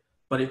gender,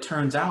 but it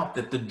turns out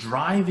that the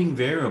driving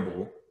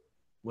variable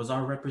was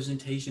our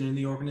representation in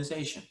the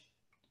organization.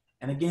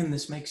 And again,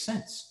 this makes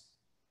sense.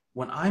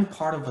 When I'm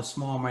part of a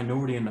small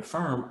minority in the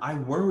firm, I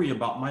worry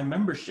about my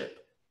membership.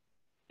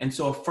 And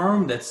so a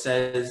firm that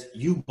says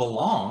you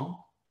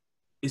belong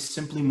is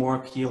simply more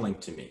appealing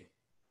to me.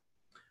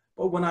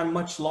 But when I'm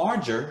much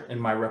larger in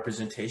my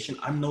representation,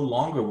 I'm no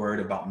longer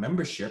worried about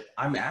membership.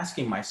 I'm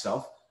asking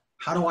myself,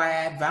 how do I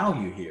add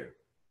value here?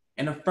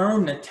 And a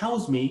firm that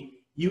tells me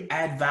you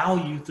add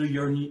value through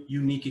your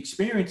unique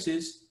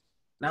experiences,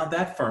 now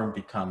that firm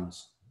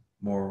becomes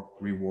more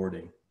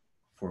rewarding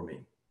for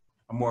me,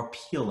 or more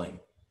appealing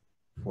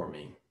for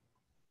me.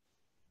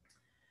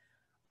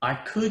 I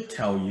could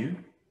tell you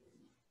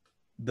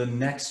the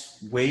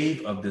next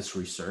wave of this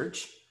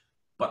research,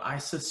 but I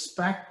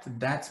suspect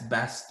that's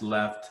best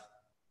left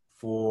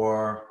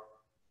for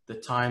the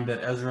time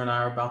that Ezra and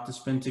I are about to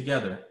spend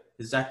together.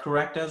 Is that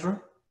correct,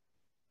 Ezra?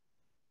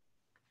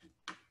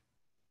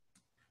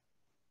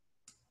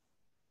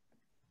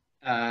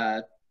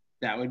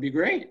 That would be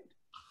great.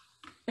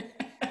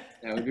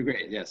 That would be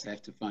great. Yes, I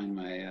have to find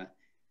my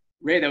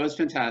Ray. That was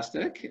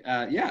fantastic.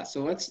 Yeah,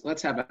 so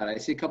let's have it. I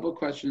see a couple of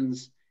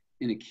questions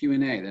in a Q&A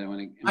that I want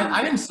to.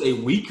 I didn't say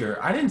weaker.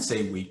 I didn't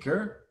say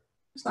weaker.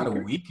 It's not a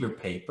weaker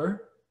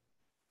paper.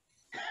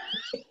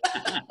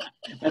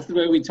 That's the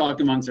way we talk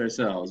amongst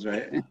ourselves,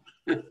 right?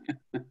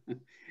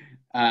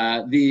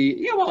 Well,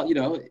 you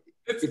know,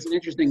 it's an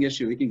interesting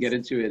issue. We can get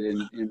into it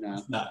in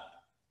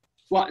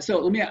well, so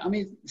let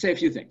me say a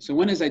few things. So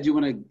one is I do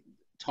want to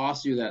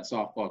toss you that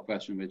softball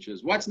question, which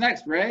is what's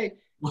next, Ray?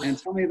 And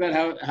tell me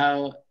about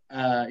how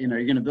you know,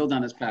 you're going to build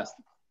on this past.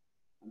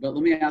 But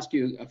let me ask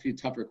you a few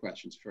tougher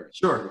questions first.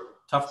 Sure,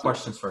 tough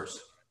questions first.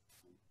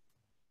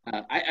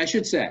 I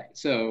should say,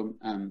 so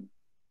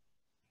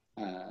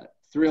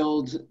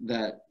thrilled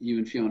that you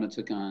and Fiona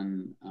took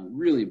on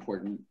really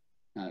important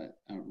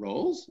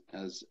roles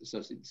as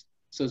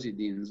associate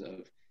deans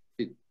of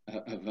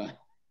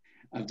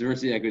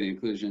diversity, equity, and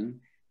inclusion.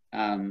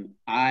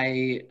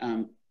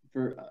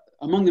 For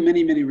among the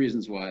many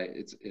reasons why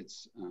it's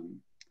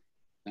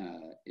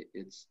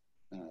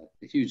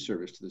a huge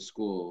service to the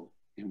school,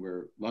 and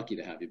we're lucky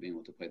to have you being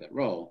able to play that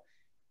role,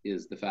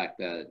 is the fact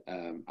that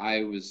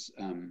I was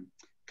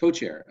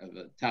co-chair of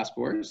a task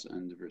force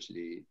on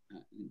diversity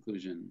and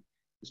inclusion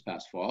this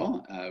past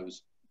fall. It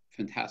was a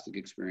fantastic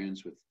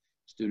experience with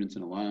students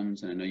and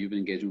alums, and I know you've been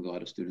engaging with a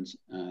lot of students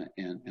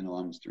and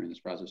alums during this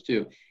process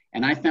too.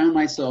 And I found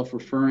myself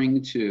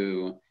referring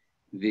to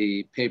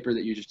the paper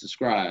that you just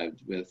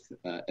described with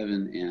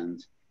Evan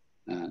and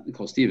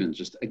Nicole Stevens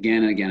just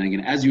again and again and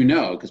again, as you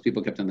know, because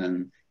people kept on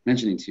then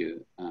mentioning to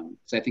you.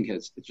 So I think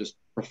it's just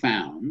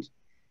profound.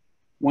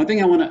 One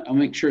thing I'll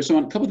make sure, so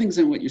on a couple of things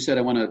in what you said,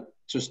 I want to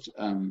just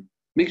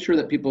make sure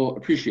that people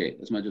appreciate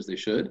as much as they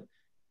should,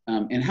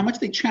 and how much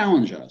they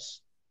challenge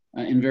us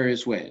in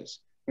various ways,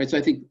 right? So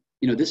I think,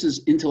 you know, this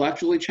is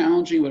intellectually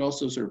challenging, but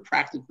also sort of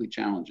practically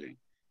challenging,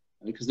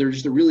 because there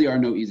really are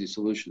no easy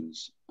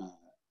solutions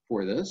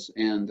for this.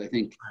 And I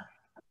think,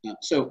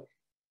 so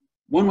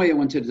one way I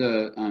wanted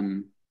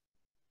to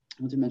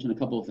mention a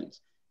couple of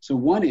things. So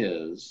one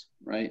is,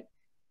 right,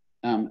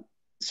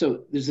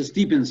 so there's this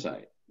deep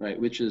insight, right,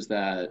 which is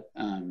that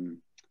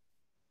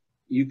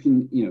you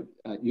can, you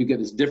know, you get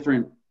this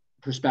different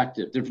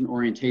perspective, different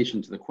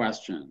orientation to the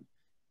question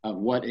of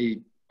what a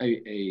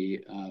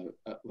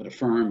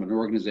firm, an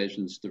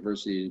organization's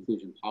diversity and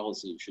inclusion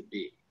policy should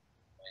be,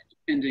 right?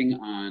 Depending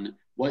on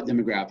what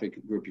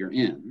demographic group you're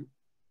in.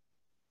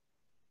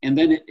 And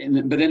then,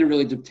 but then it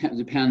really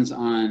depends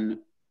on,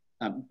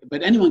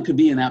 but anyone could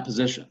be in that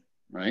position,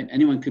 right?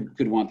 Anyone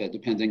could want that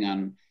depending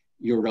on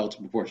your relative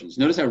proportions.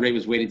 Notice how Ray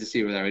was waiting to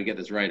see whether I would get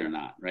this right or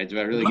not, right? Do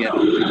I really get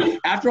it?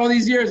 After all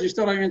these years, you're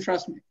still not even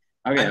trust me.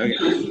 Okay.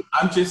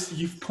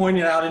 You've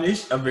pointed out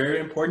a very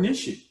important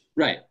issue.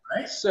 Right.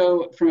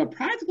 So from a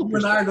practical perspective, you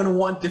and I are going to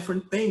want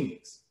different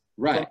things.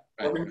 Right.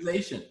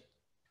 Organization.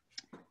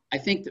 I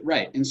think that,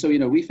 right. And so,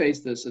 we face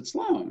this at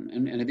Sloan,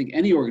 and I think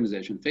any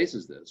organization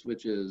faces this,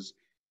 which is,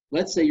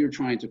 let's say you're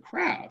trying to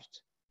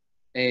craft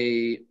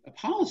a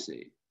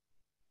policy,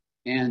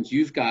 and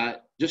you've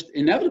got, just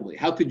inevitably,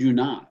 how could you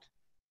not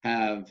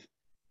have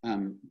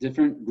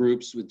different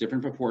groups with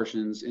different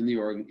proportions in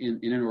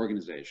in an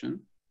organization?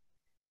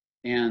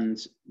 And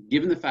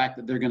given the fact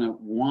that they're going to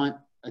want,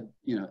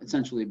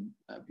 essentially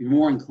be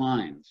more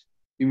inclined,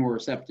 be more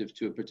receptive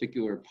to a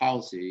particular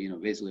policy,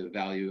 basically a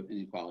value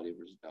inequality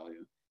versus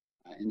value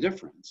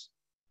indifference.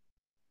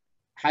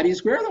 How do you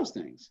square those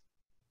things?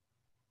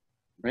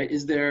 Right?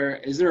 Is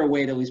there a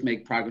way to at least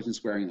make progress in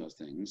squaring those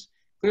things?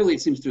 Clearly,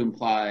 it seems to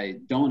imply,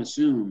 don't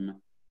assume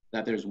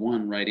that there's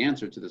one right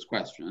answer to this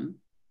question.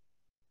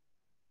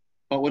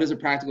 But what is a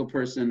practical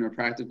person or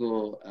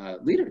practical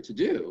leader to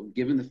do,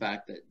 given the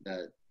fact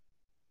that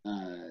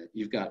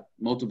you've got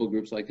multiple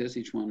groups like this,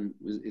 each one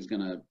is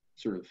going to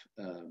sort of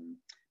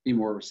be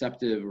more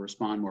receptive or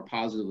respond more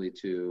positively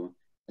to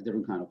a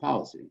different kind of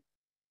policy?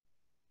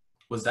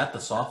 Was that the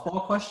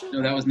softball question?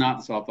 No, that was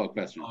not the softball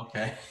question.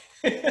 Okay.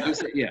 I would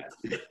say, yeah.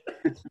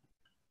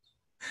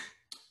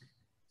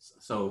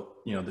 So,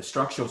 the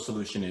structural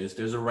solution is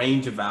there's a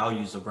range of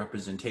values of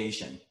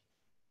representation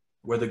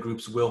where the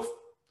groups will,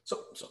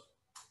 so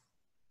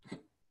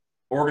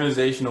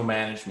organizational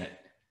management,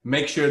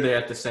 make sure they're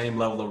at the same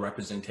level of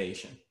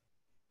representation.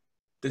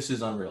 This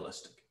is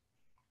unrealistic.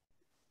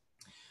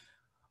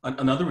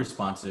 Another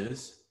response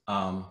is,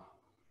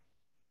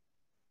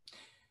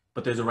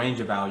 but there's a range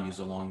of values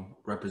along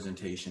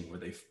representation where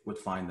they would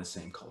find the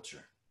same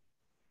culture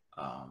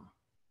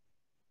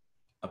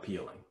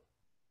appealing.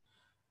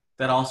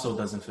 That also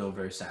doesn't feel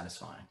very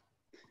satisfying.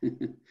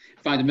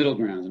 Find the middle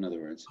ground, in other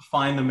words.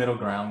 Find the middle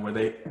ground where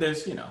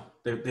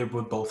they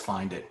would both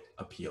find it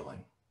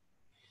appealing.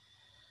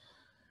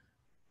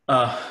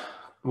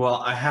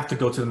 Well, I have to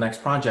go to the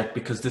next project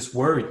because this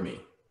worried me.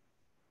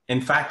 In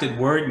fact, it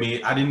worried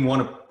me.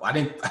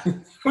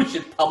 We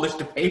should publish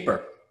the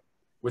paper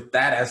with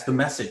that as the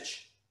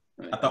message.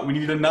 Right. I thought we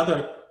needed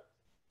another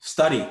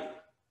study.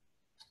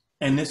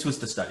 And this was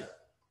the study.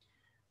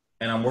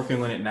 And I'm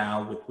working on it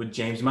now with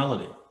James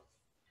Melody.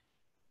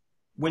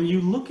 When you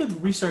look at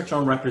research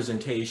on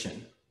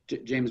representation.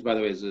 James, by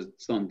the way, is a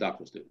Sloan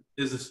doctoral student.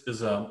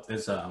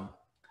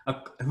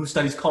 Who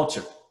studies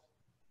culture.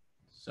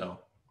 So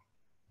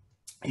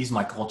he's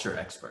my culture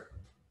expert.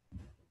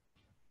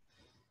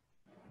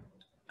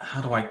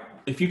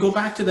 If you go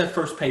back to that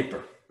first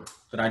paper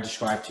that I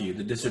described to you,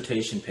 the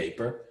dissertation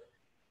paper,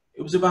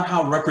 it was about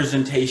how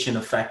representation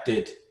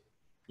affected,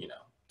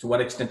 to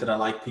what extent did I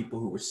like people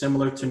who were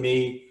similar to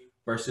me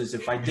versus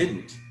if I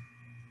didn't.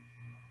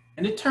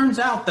 And it turns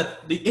out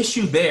that the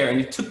issue there, and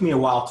it took me a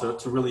while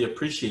to really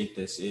appreciate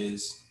this,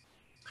 is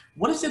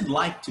what is it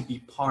like to be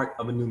part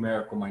of a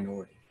numerical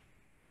minority?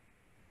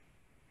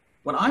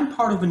 When I'm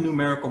part of a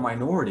numerical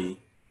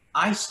minority,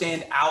 I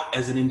stand out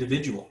as an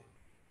individual.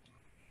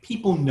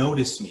 People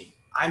notice me.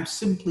 I'm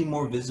simply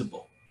more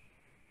visible.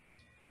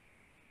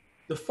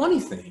 The funny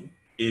thing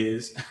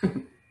is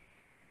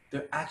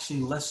they're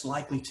actually less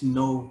likely to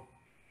know,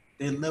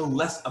 they know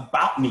less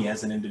about me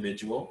as an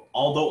individual,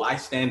 although I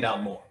stand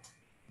out more.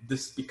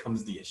 This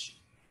becomes the issue.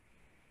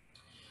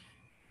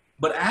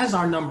 But as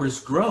our numbers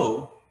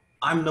grow,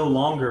 I'm no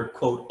longer,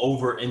 quote,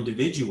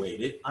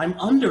 over-individuated. I'm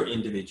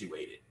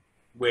under-individuated,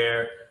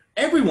 where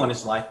everyone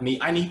is like me.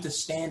 I need to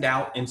stand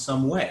out in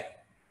some way.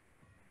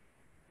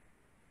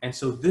 And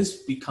so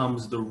this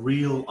becomes the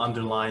real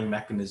underlying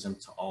mechanism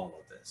to all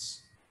of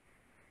this,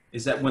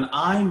 is that when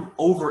I'm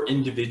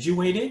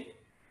over-individuated,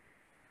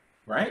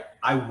 right,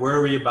 I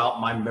worry about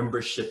my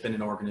membership in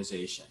an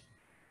organization,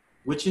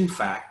 which in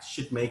fact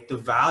should make the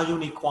value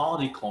and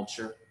equality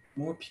culture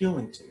more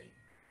appealing to me.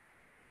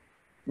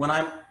 When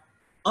I'm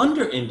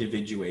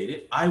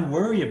under-individuated, I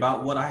worry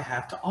about what I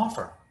have to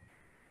offer,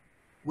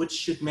 which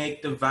should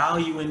make the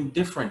value and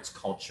difference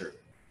culture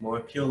more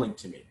appealing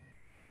to me.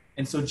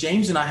 And so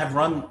James and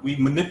I we've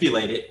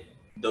manipulated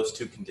those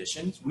two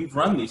conditions. We've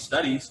run these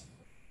studies,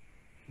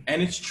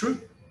 and it's true.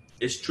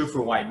 It's true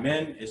for white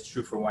men, it's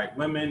true for white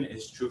women,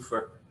 it's true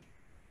for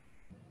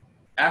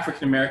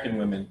African-American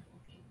women.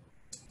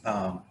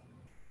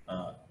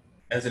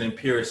 As an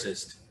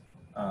empiricist,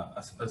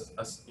 a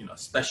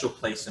special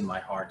place in my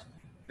heart.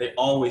 They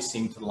always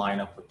seem to line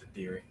up with the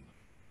theory.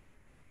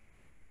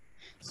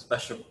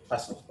 Special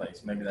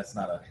place. Maybe that's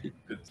not a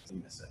good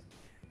thing to say.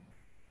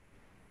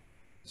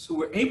 So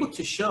we're able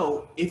to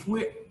show if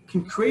we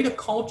can create a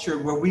culture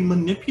where we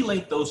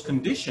manipulate those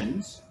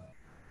conditions,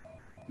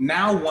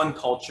 now one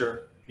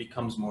culture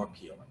becomes more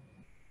appealing.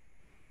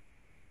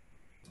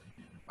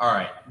 All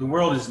right, the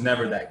world is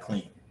never that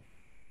clean.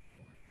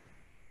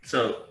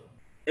 So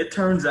it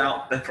turns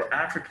out that for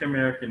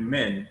African-American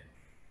men,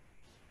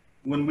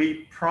 when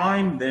we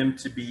prime them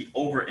to be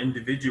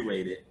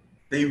over-individuated,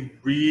 they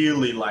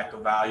really like a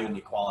value and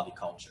equality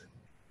culture.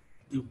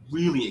 They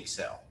really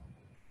excel.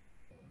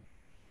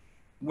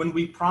 When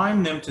we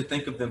prime them to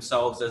think of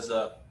themselves as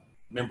a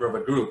member of a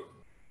group,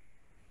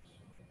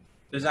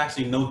 there's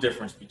actually no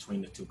difference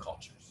between the two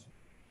cultures.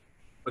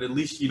 but at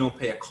least you don't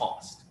pay a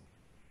cost.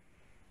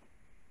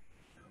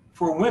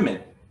 For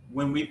women,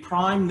 when we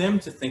prime them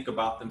to think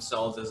about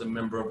themselves as a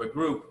member of a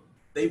group,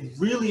 they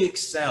really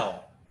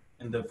excel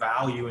in the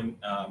value and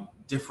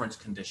difference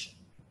condition.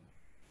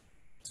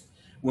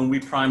 When we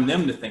prime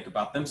them to think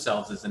about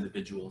themselves as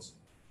individuals,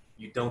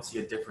 you don't see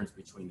a difference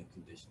between the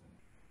condition.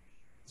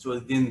 So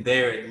then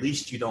there, at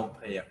least you don't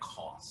pay a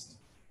cost.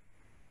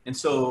 And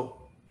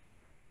so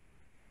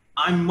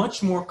I'm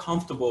much more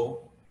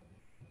comfortable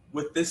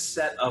with this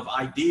set of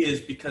ideas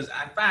because,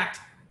 in fact,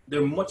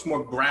 they're much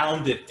more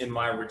grounded in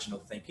my original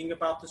thinking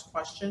about this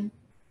question.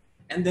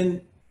 And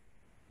then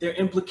their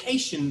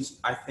implications,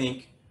 I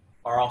think,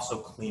 are also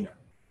cleaner.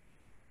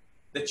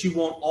 That you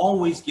won't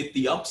always get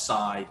the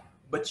upside,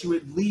 but you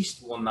at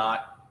least will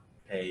not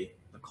pay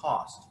the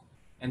cost.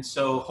 And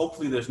so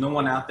hopefully there's no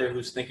one out there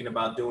who's thinking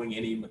about doing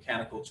any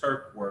mechanical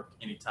Turk work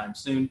anytime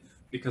soon,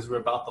 because we're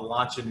about to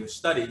launch a new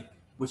study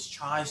which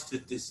tries to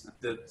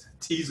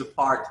tease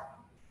apart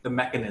the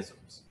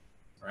mechanisms,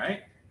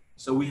 right?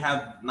 So we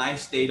have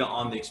nice data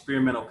on the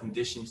experimental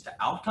conditions to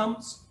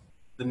outcomes.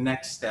 The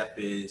next step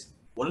is,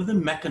 what are the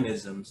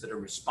mechanisms that are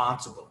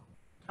responsible?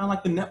 Kind of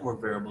like the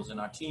network variables in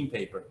our team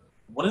paper.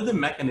 What are the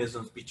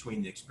mechanisms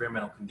between the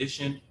experimental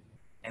condition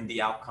and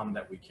the outcome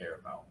that we care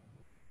about?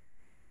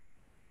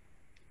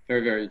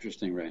 Very, very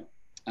interesting, Ray.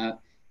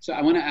 So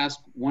I want to ask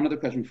one other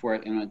question before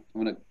I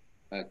want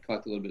to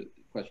collect a little bit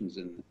of questions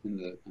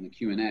on the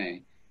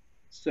Q&A.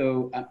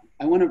 So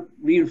I want to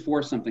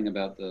reinforce something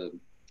about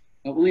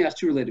let me ask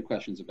two related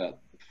questions about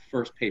the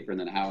first paper and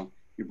then how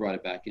you brought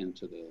it back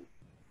into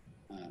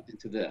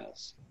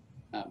this.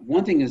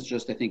 One thing is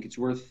just, I think it's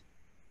worth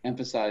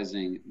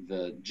emphasizing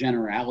the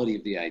generality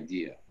of the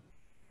idea,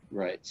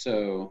 right?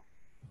 So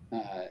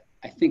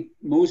I think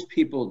most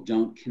people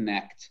don't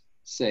connect,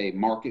 say,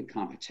 market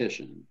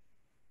competition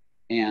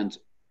and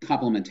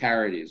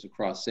complementarities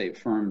across, say,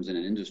 firms in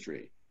an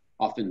industry,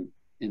 often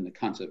in the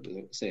concept of,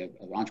 say,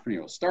 of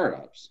entrepreneurial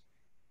startups,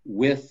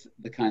 with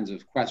the kinds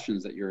of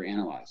questions that you're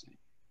analyzing.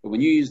 But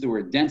when you use the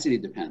word density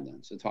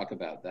dependence to talk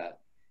about that,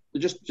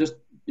 just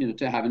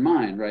to have in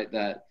mind, right,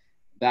 that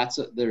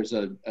there's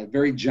a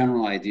very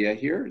general idea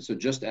here. So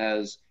just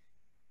as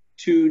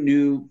two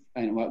new,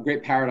 and what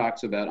great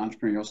paradox about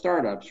entrepreneurial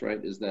startups,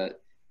 right, is that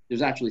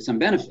there's actually some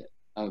benefit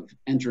of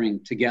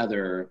entering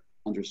together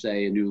under,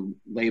 say, a new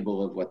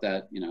label of what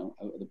that,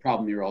 the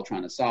problem you're all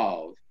trying to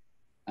solve.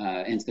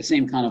 And it's the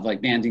same kind of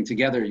like banding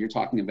together you're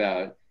talking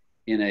about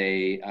in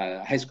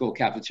a high school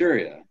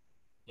cafeteria,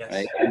 yes.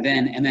 Right? And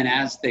then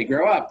as they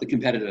grow up, the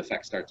competitive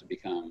effects start to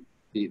become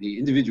the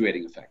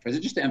individuating effect. Right?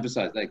 So just to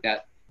emphasize like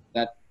that.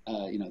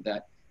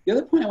 The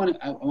other point I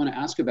want to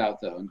ask about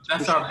though.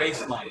 That's our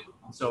baseline.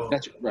 So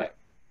that's right.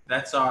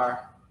 That's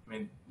our. I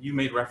mean, you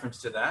made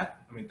reference to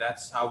that. I mean,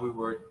 that's how we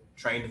were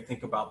trained to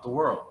think about the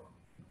world.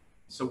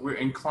 So we're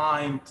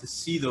inclined to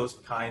see those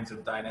kinds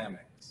of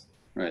dynamics.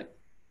 Right.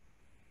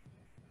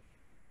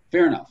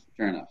 Fair enough.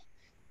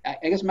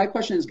 I guess my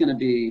question is going to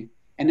be,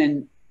 and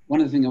then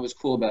one of the things that was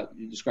cool about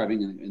you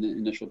describing in the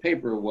initial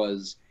paper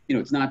was,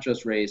 it's not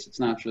just race, it's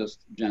not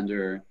just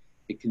gender.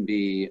 It can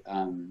be,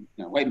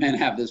 white men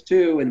have this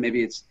too, and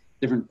maybe it's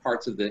different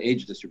parts of the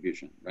age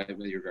distribution, right?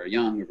 Whether you're very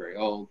young or very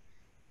old.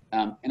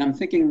 And I'm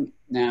thinking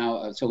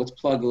now, so let's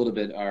plug a little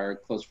bit our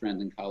close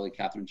friend and colleague,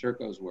 Catherine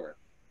Turco's work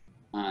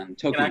on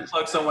tokenism. Can I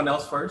plug someone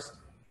else first?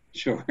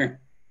 Sure.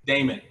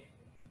 Damon.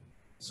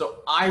 So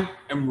I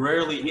am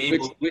rarely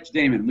able. Which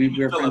Damon?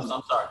 We're Phillips, friends.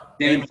 I'm sorry.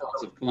 Damon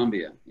Phillips of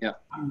Columbia. Yeah.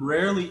 I'm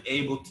rarely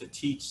able to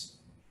teach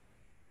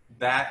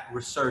that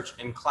research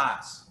in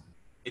class.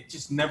 It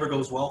just never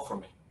goes well for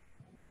me.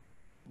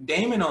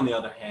 Damon, on the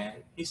other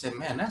hand, he said,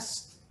 man,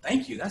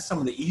 thank you. That's some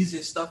of the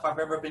easiest stuff I've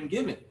ever been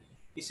given.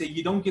 He said,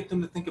 you don't get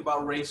them to think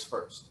about race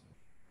first.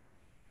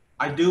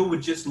 I do it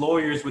with just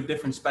lawyers with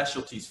different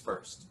specialties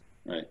first.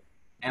 Right.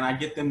 And I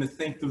get them to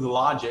think through the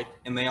logic,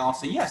 and they all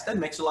say, yes, that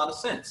makes a lot of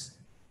sense.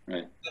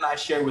 Right. Then I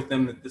share with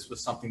them that this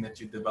was something that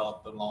you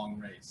developed along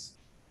race.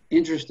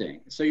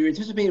 Interesting. So you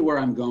anticipated where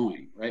I'm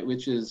going, right?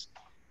 Which is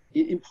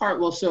in part,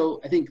 well,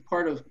 so I think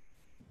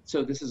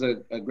so this is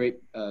a great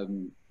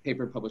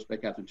paper published by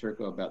Catherine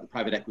Turco about the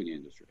private equity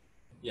industry.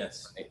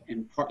 Yes. Right?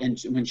 And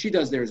when she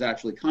does, there's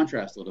actually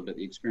contrast a little bit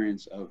the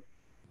experience of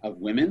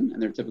women,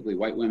 and they're typically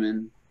white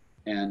women,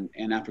 and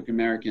African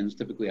Americans,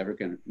 typically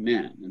African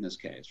men in this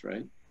case,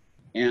 right?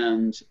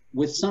 And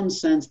with some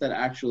sense that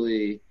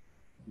actually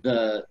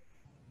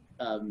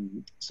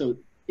so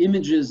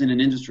images in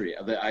an industry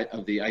of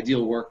the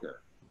ideal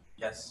worker,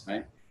 yes,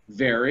 right,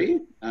 vary,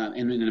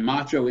 and in a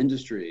macho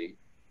industry,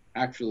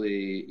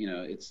 actually,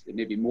 it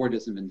may be more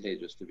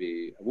disadvantageous to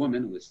be a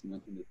woman, at least in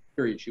the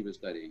period she was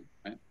studying,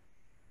 right?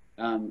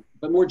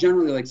 But more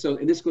generally, like, so,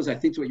 and this goes, I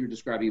think, to what you're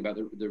describing about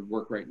the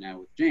work right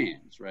now with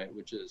James, right,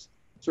 which is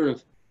sort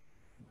of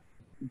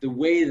the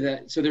way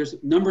that, so there's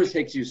numbers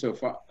takes you so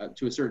far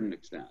to a certain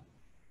extent,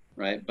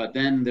 right? But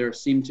then there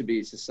seem to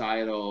be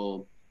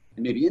societal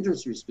and maybe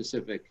industry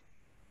specific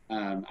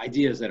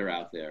ideas that are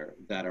out there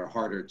that are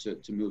harder to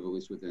move, at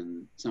least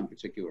within some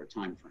particular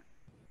time frame.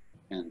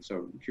 And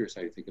so I'm curious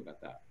how you think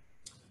about that.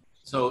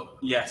 So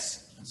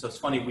yes, so it's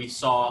funny, we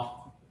saw,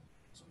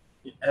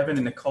 Evan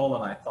and Nicole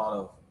and I thought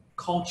of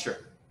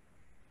culture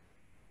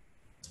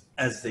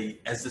as the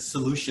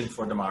solution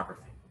for demography,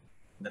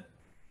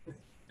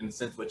 in the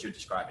sense what you're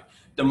describing.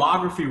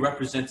 Demography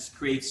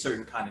creates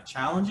certain kind of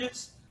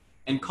challenges,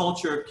 and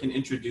culture can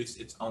introduce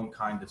its own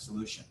kind of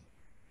solution.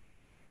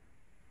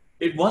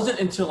 It wasn't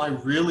until I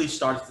really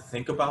started to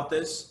think about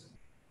this,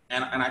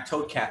 and I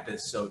told Kat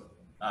this, so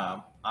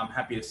I'm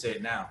happy to say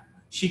it now.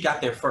 She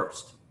got there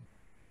first.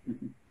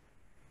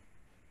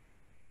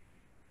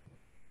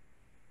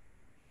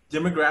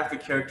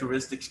 Demographic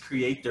characteristics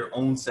create their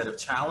own set of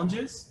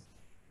challenges,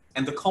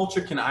 and the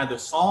culture can either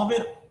solve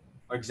it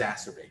or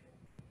exacerbate it.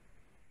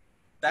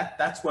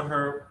 That's what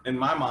in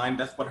my mind,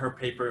 that's what her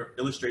paper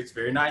illustrates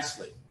very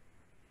nicely.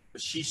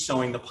 But she's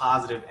showing the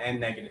positive and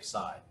negative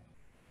side.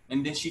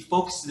 And then she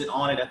focuses it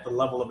on it at the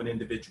level of an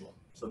individual.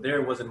 So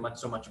there it wasn't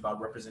so much about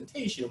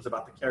representation, it was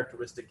about the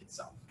characteristic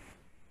itself.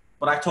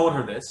 But I told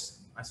her this.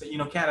 I said, you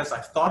know, Kat, as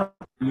I've thought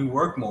about new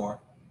work more,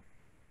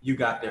 you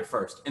got there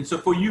first. And so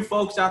for you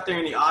folks out there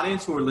in the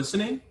audience who are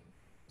listening,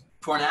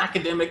 for an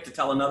academic to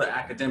tell another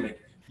academic,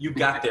 you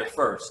got there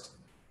first,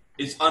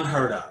 is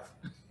unheard of.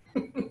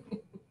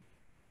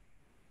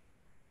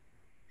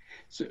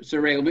 So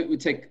Ray, let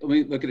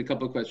me look at a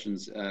couple of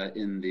questions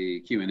in the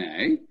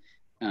Q&A.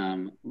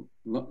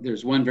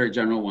 There's one very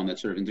general one that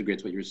sort of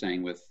integrates what you're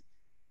saying with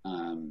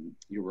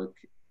your work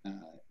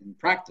in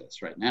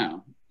practice right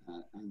now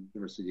on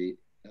diversity,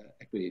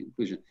 equity, and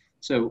inclusion.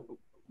 So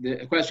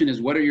the question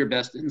is, what are your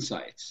best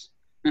insights?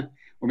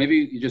 Or maybe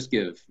you just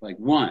give like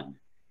one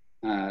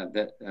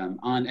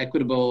on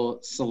equitable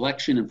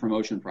selection and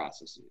promotion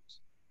processes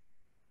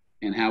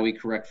and how we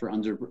correct for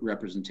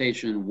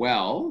underrepresentation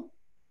well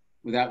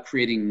without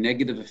creating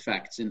negative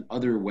effects in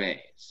other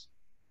ways.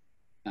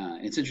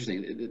 It's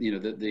interesting, you know,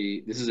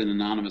 this is an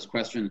anonymous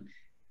question.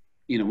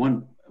 You know,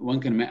 one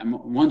can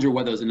wonder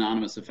what those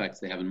anonymous effects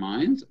they have in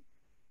mind,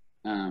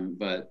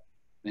 but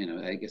you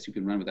know, I guess you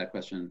can run with that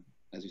question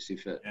as you see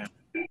fit. Yeah.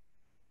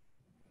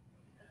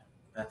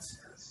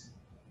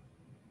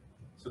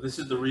 So this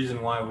is the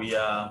reason why we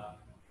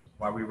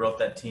wrote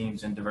that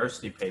teams and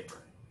diversity paper.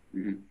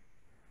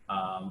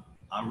 Mm-hmm.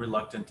 I'm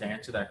reluctant to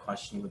answer that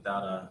question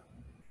without a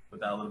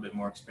little bit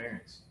more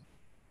experience,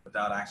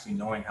 without actually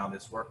knowing how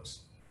this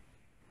works.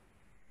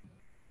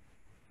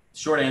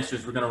 Short answer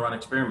is we're going to run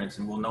experiments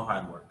and we'll know how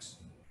it works.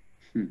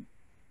 And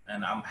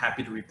I'm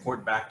happy to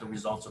report back the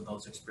results of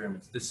those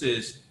experiments.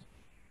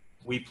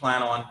 We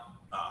plan on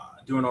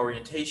doing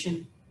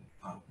orientation,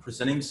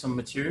 presenting some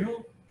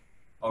material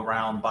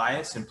around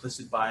bias,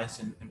 implicit bias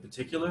in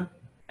particular.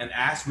 And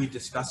as we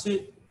discuss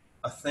it,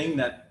 a thing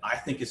that I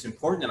think is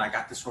important, and I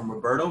got this from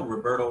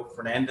Roberto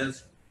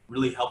Fernandez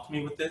really helped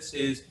me with this,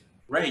 is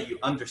Ray, you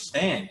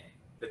understand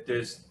that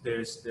there's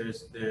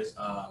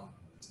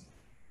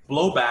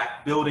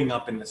blowback building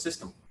up in the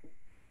system,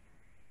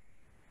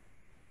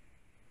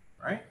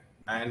 right?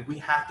 And we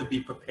have to be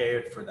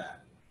prepared for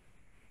that.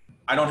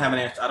 I don't have an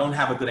answer. I don't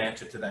have a good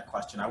answer to that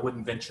question. I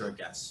wouldn't venture a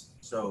guess.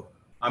 So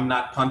I'm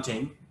not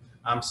punting.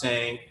 I'm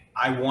saying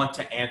I want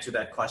to answer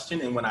that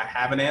question. And when I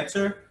have an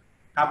answer,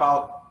 how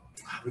about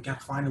we got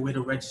to find a way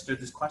to register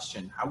this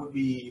question? How would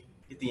we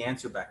get the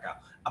answer back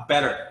out?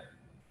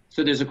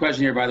 So there's a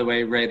question here, by the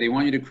way, Ray. They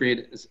want you to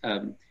create,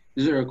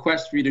 there's a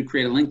request for you to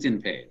create a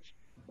LinkedIn page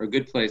or a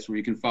good place where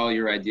you can follow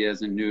your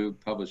ideas and new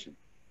publishing.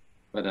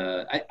 But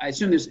I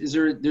assume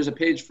there's a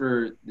page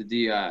for the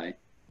DEI.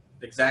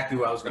 Exactly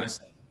what I was going to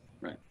say.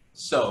 Right.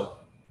 So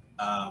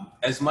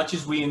as much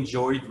as we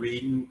enjoyed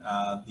reading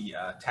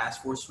the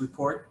task force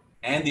report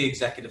and the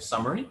executive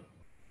summary,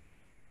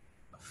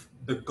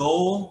 the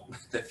goal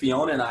that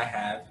Fiona and I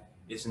have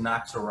is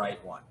not to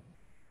write one.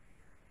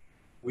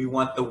 We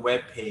want the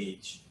web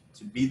page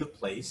to be the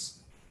place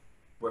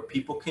where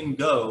people can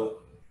go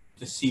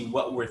to see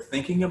what we're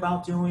thinking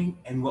about doing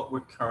and what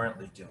we're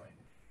currently doing.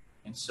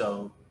 And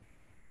so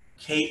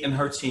Kate and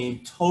her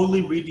team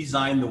totally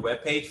redesigned the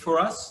web page for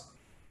us,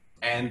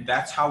 and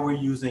that's how we're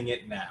using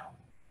it now.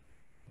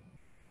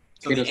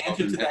 So Kate the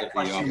answer to that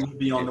question will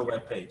be on the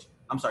web page.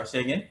 I'm sorry, say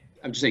again?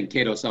 I'm just saying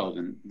Kate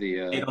O'Sullivan, the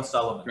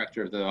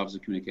director of the Office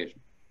of Communication.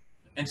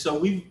 And so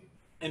we've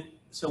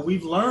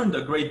learned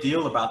a great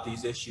deal about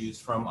these issues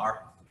from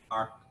our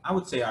I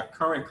would say our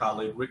current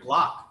colleague, Rick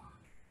Locke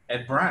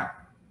at Brown.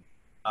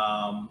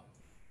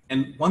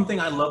 And one thing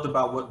I loved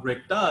about what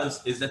Rick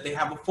does is that they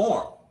have a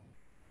forum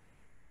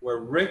where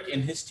Rick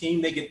and his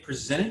team, they get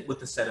presented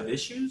with a set of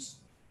issues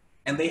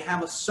and they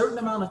have a certain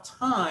amount of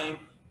time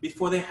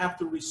before they have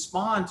to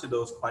respond to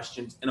those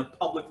questions in a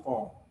public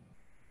forum,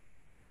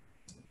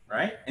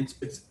 right? And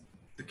it's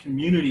the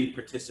community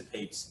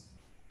participates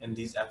in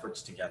these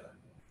efforts together.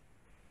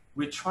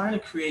 We're trying to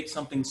create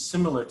something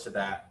similar to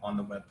that on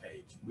the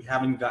webpage. We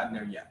haven't gotten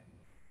there yet.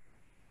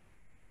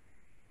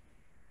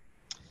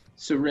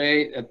 So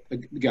Ray,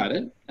 got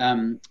it. I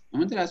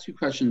wanted to ask you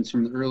questions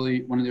from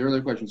one of the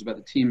earlier questions about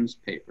the Teams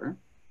paper.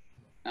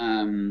 It's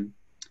an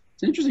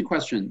interesting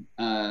question.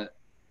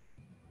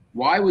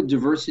 why would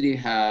diversity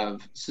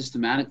have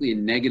systematically a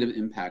negative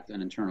impact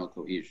on internal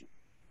cohesion?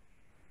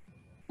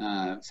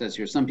 It says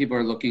here, some people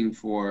are looking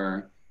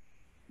for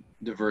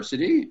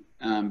diversity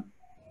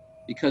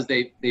because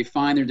they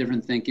find their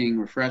different thinking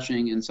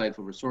refreshing,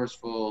 insightful,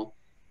 resourceful.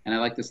 And I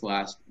like this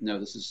last, no,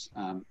 this is,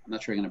 I'm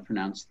not sure I'm going to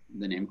pronounce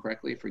the name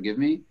correctly, forgive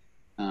me,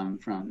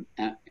 from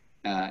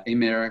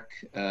Aymeric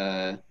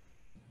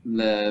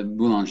Le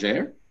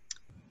Boulanger.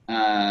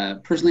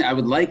 Personally,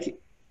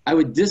 I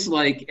would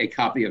dislike a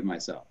copy of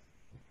myself.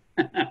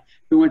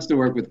 Who wants to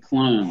work with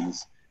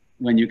clones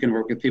when you can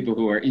work with people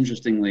who are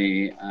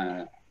interestingly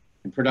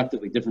and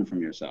productively different from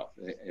yourself,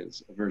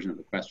 is a version of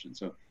the question.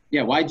 So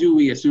yeah, why do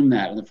we assume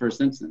that in the first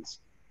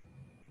instance?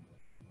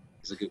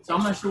 It's a good question. So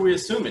I'm not sure we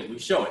assume it, we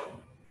show it.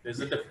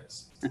 There's a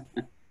difference,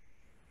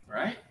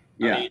 right?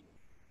 Yeah.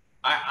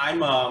 I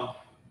mean, I'm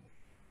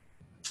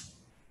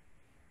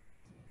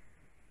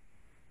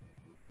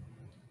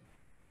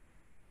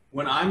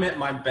when I'm at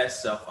my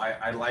best self,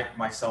 I like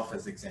myself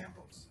as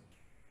examples.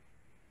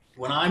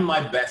 When I'm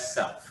my best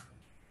self,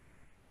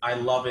 I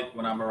love it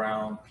when I'm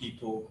around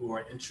people who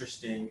are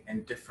interesting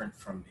and different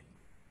from me.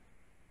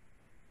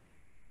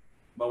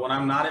 But when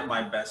I'm not at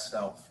my best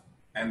self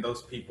and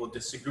those people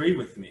disagree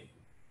with me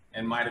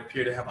and might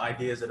appear to have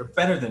ideas that are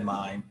better than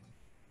mine,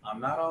 I'm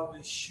not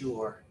always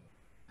sure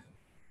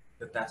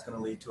that that's going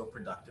to lead to a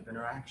productive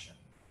interaction.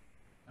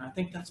 And I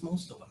think that's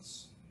most of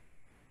us.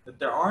 That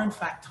there are in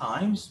fact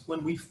times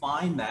when we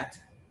find that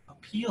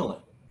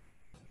appealing,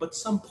 but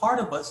some part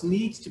of us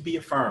needs to be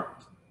affirmed.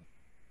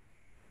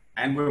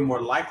 And we're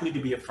more likely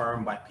to be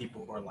affirmed by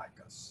people who are like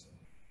us.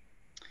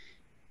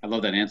 I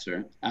love that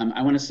answer.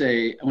 I want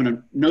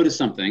to notice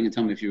something and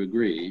tell me if you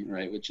agree,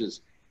 right? Which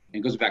is, and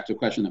it goes back to a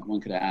question that one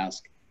could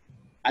ask.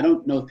 I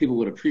don't know if people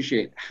would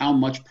appreciate how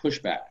much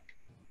pushback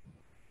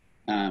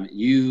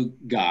you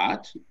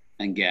got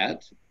and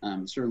get,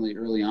 certainly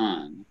early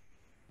on,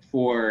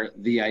 for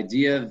the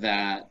idea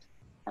that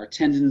our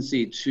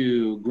tendency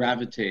to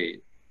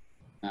gravitate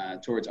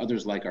towards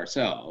others like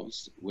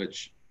ourselves,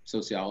 which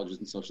sociologists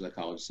and social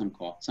psychologists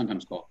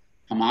sometimes call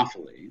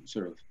homophily,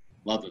 sort of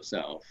love of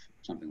self,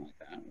 something like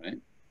that, right?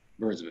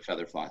 Birds of a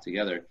feather flock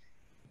together.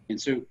 And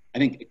so I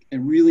think a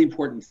really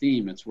important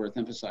theme that's worth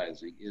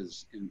emphasizing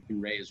is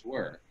in Ray's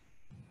work,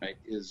 right,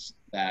 is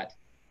that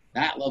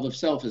love of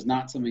self is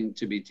not something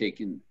to be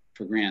taken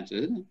for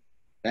granted,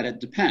 that it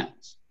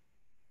depends,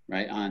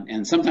 right, on,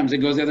 and sometimes it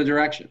goes the other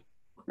direction,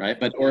 right,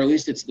 but, or at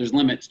least there's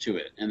limits to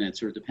it, and it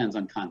sort of depends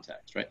on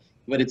context, right?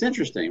 But it's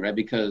interesting, right,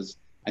 because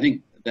I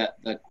think that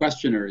the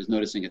questioner is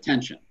noticing a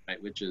tension,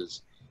 right, which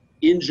is,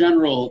 in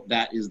general,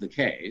 that is the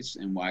case,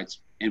 and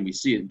and we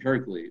see it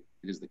empirically,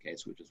 it is the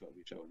case, which is what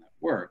we show in that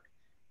work.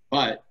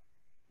 But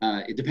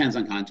it depends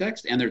on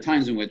context, and there are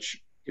times in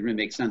which it really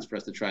makes sense for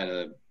us to try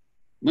to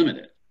limit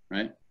it,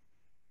 right?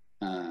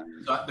 So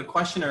the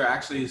questioner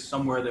actually is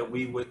somewhere that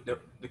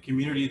the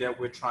community that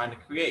we're trying to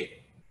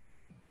create,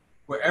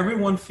 where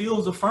everyone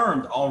feels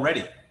affirmed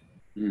already.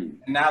 And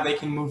now they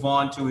can move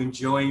on to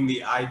enjoying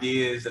the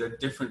ideas that are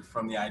different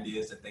from the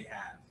ideas that they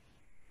have.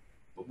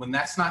 But when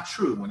that's not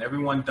true, when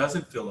everyone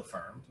doesn't feel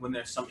affirmed, when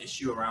there's some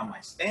issue around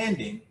my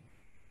standing,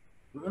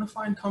 we're going to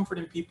find comfort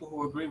in people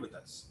who agree with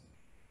us.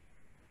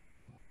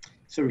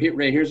 So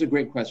Ray, here's a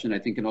great question. I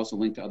think can also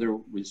link to other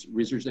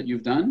research that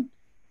you've done.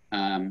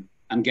 I'm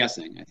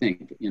guessing, I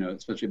think,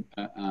 especially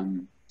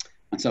on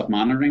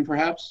self-monitoring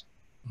perhaps.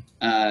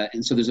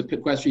 And so there's a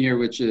question here,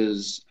 which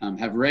is,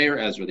 have Ray or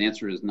Ezra, the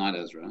answer is not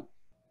Ezra,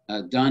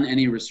 done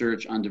any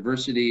research on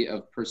diversity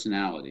of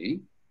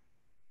personality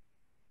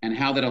and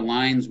how that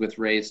aligns with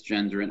race,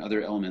 gender, and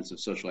other elements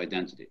of social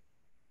identity?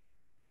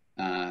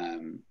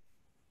 Here's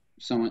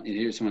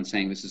someone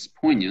saying this is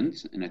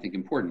poignant and I think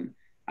important.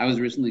 I was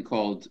recently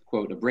called,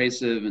 quote,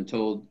 abrasive and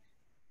told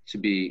to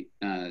be,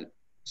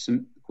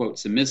 quote,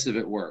 submissive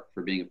at work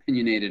for being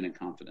opinionated and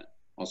confident,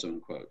 also in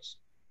quotes,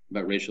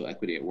 about racial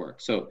equity at work.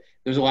 So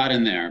there's a lot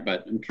in there,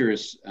 but I'm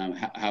curious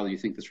how you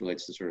think this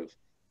relates to sort of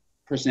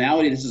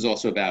personality. This is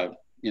also about,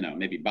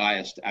 maybe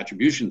biased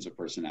attributions of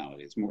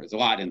personality. It's a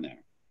lot in there.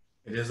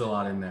 It is a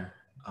lot in there.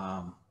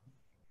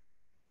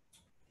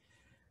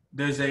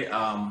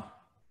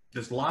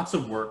 There's lots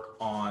of work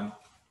on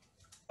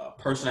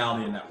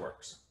personality and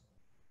networks.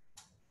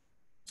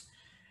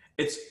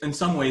 It's in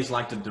some ways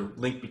like the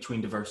link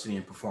between diversity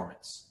and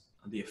performance.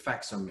 The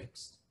effects are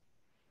mixed.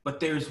 But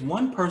there's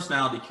one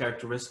personality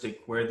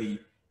characteristic where the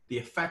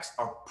effects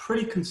are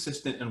pretty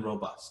consistent and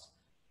robust.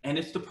 And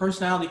it's the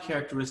personality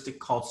characteristic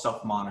called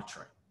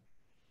self-monitoring.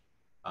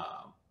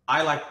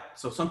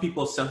 So some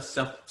people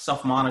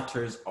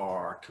self-monitors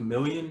are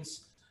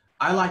chameleons.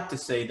 I like to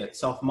say that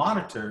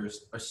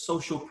self-monitors are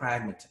social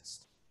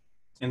pragmatists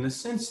in the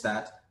sense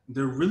that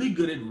they're really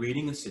good at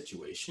reading a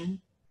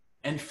situation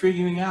and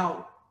figuring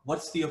out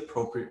what's the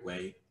appropriate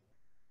way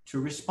to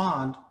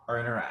respond or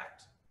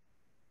interact.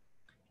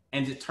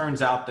 And it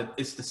turns out that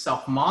it's the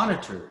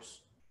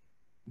self-monitors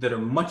that are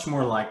much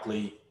more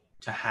likely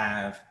to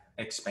have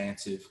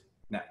expansive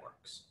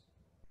networks,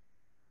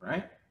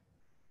 right?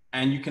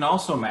 And you can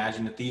also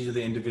imagine that these are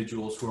the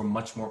individuals who are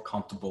much more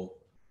comfortable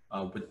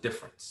with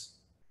difference.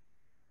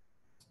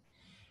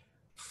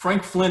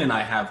 Frank Flynn and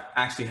I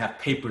actually have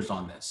papers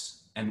on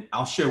this, and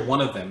I'll share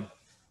one of them,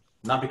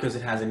 not because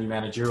it has any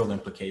managerial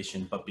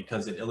implication, but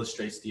because it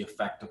illustrates the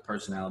effect of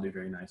personality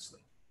very nicely.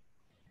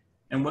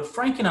 And what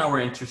Frank and I were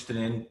interested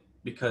in,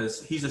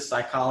 because he's a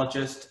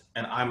psychologist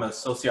and I'm a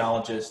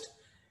sociologist,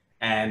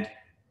 and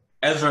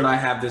Ezra and I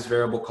have this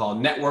variable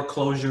called network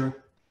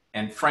closure,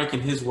 and Frank in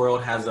his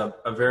world has a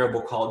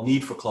variable called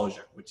need for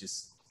closure, which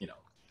is,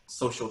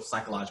 social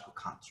psychological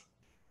construct,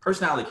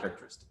 personality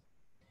characteristic.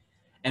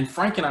 And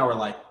Frank and I were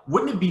like,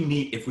 wouldn't it be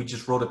neat if we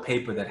just wrote a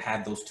paper that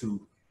had those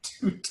two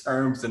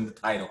terms in the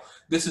title?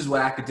 This is what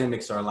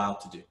academics are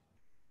allowed to do.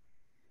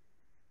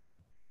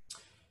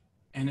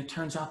 And it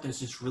turns out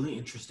there's this really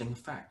interesting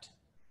effect.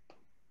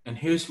 And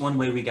here's one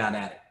way we got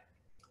at it.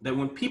 That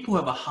when people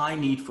have a high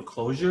need for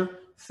closure,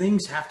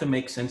 things have to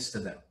make sense to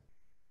them.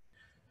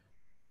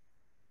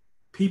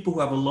 People who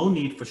have a low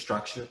need for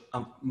structure,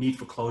 need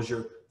for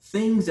closure,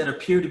 things that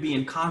appear to be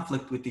in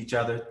conflict with each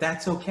other,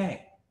 that's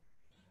okay.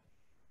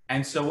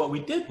 And so what we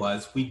did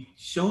was we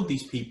showed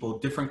these people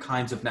different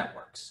kinds of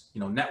networks.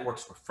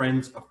 Networks where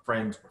friends of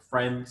friends were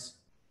friends,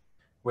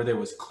 where there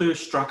was clear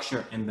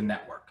structure in the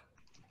network.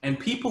 And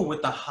people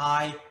with a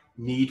high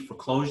need for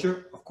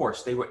closure, of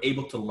course, they were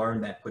able to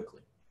learn that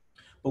quickly.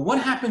 But what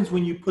happens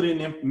when you put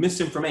in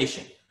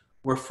misinformation,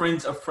 where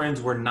friends of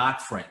friends were not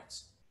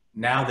friends?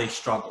 Now they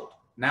struggled.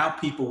 Now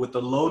people with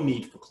the low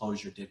need for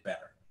closure did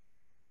better.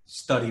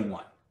 Study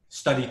 1.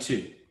 Study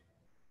 2.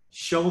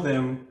 Show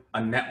them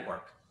a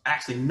network.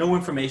 Actually, no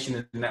information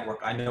in the network.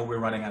 I know we're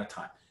running out of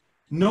time.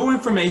 No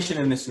information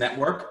in this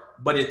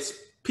network, but it's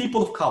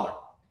people of color.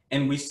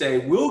 And we say,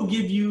 we'll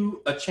give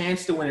you a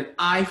chance to win an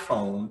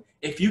iPhone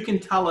if you can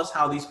tell us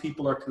how these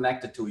people are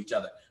connected to each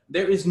other.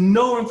 There is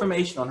no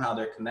information on how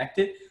they're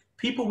connected.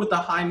 People with a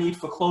high need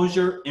for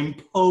closure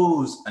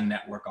impose a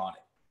network on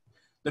it.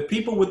 The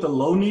people with the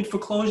low need for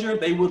closure,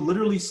 they would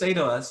literally say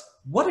to us,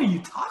 what are you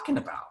talking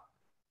about?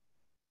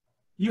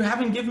 You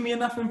haven't given me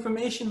enough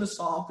information to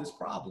solve this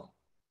problem.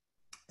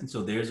 And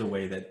so there's a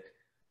way that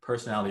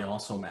personality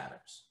also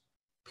matters.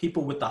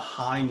 People with a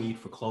high need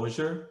for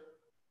closure,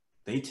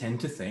 they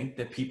tend to think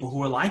that people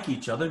who are like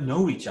each other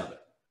know each other.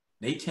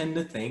 They tend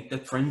to think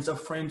that friends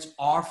of friends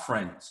are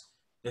friends,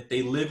 that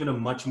they live in a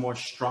much more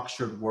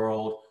structured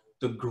world.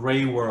 The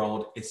gray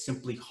world is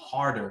simply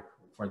harder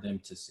for them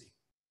to see.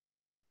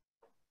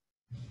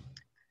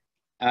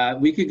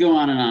 We could go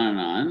on and on and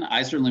on.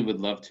 I certainly would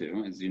love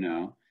to, as you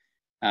know,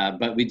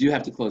 but we do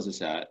have to close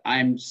this out.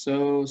 I'm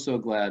so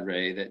glad,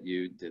 Ray, that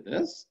you did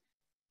this.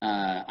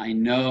 I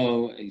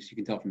know, as you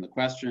can tell from the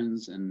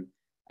questions, and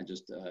I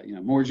just,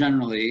 more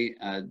generally,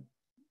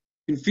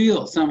 can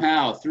feel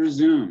somehow through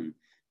Zoom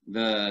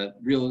the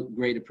real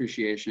great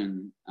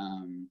appreciation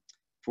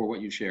for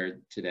what you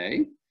shared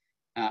today.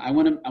 I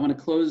want to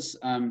close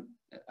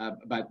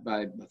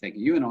by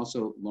thanking you, and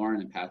also Lauren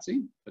and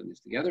Patsy for putting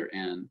this together,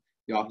 and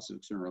the Office of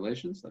External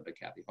Relations, led by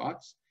Kathy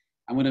Hawks.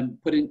 I want to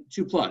put in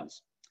 2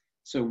 plugs.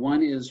 So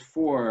one is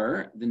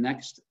for the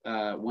next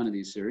one of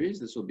these series.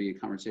 This will be a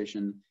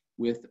conversation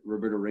with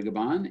Roberto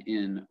Rigobon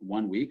in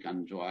 1 week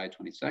on July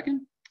 22nd,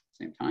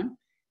 same time.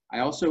 I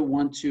also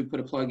want to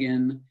put a plug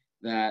in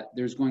that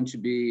there's going to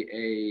be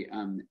a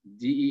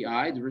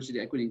DEI, Diversity,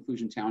 Equity,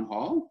 Inclusion Town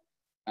Hall,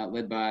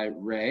 led by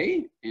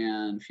Ray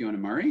and Fiona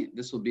Murray.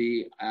 This will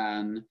be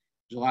on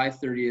July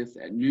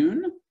 30th at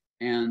noon,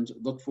 and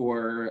look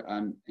for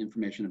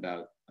information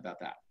about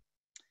that.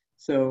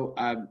 So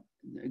a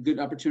good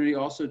opportunity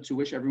also to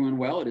wish everyone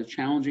well. It is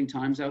challenging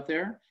times out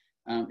there.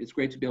 It's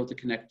great to be able to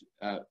connect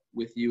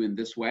with you in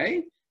this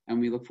way, and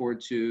we look forward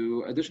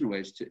to additional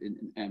ways to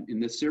in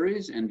this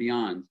series and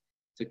beyond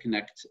to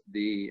connect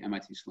the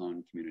MIT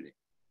Sloan community.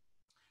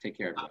 Take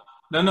care,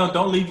 everyone. No,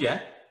 don't leave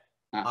yet.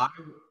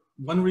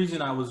 One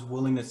reason I was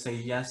willing to say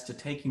yes to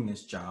taking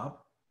this job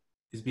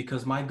is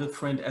because my good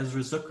friend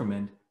Ezra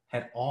Zuckerman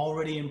had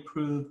already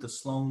improved the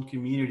Sloan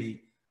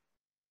community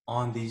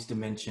on these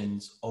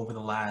dimensions over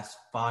the last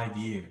 5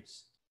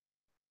 years.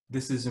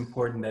 This is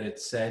important that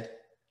it's said.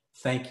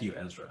 Thank you,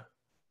 Ezra.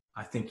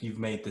 I think you've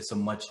made this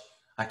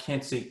I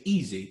can't say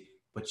easy,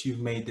 but you've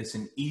made this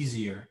an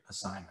easier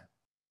assignment.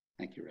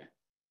 Thank you, Ray.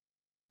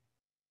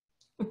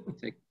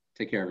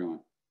 Take care,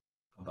 everyone.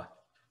 Bye-bye.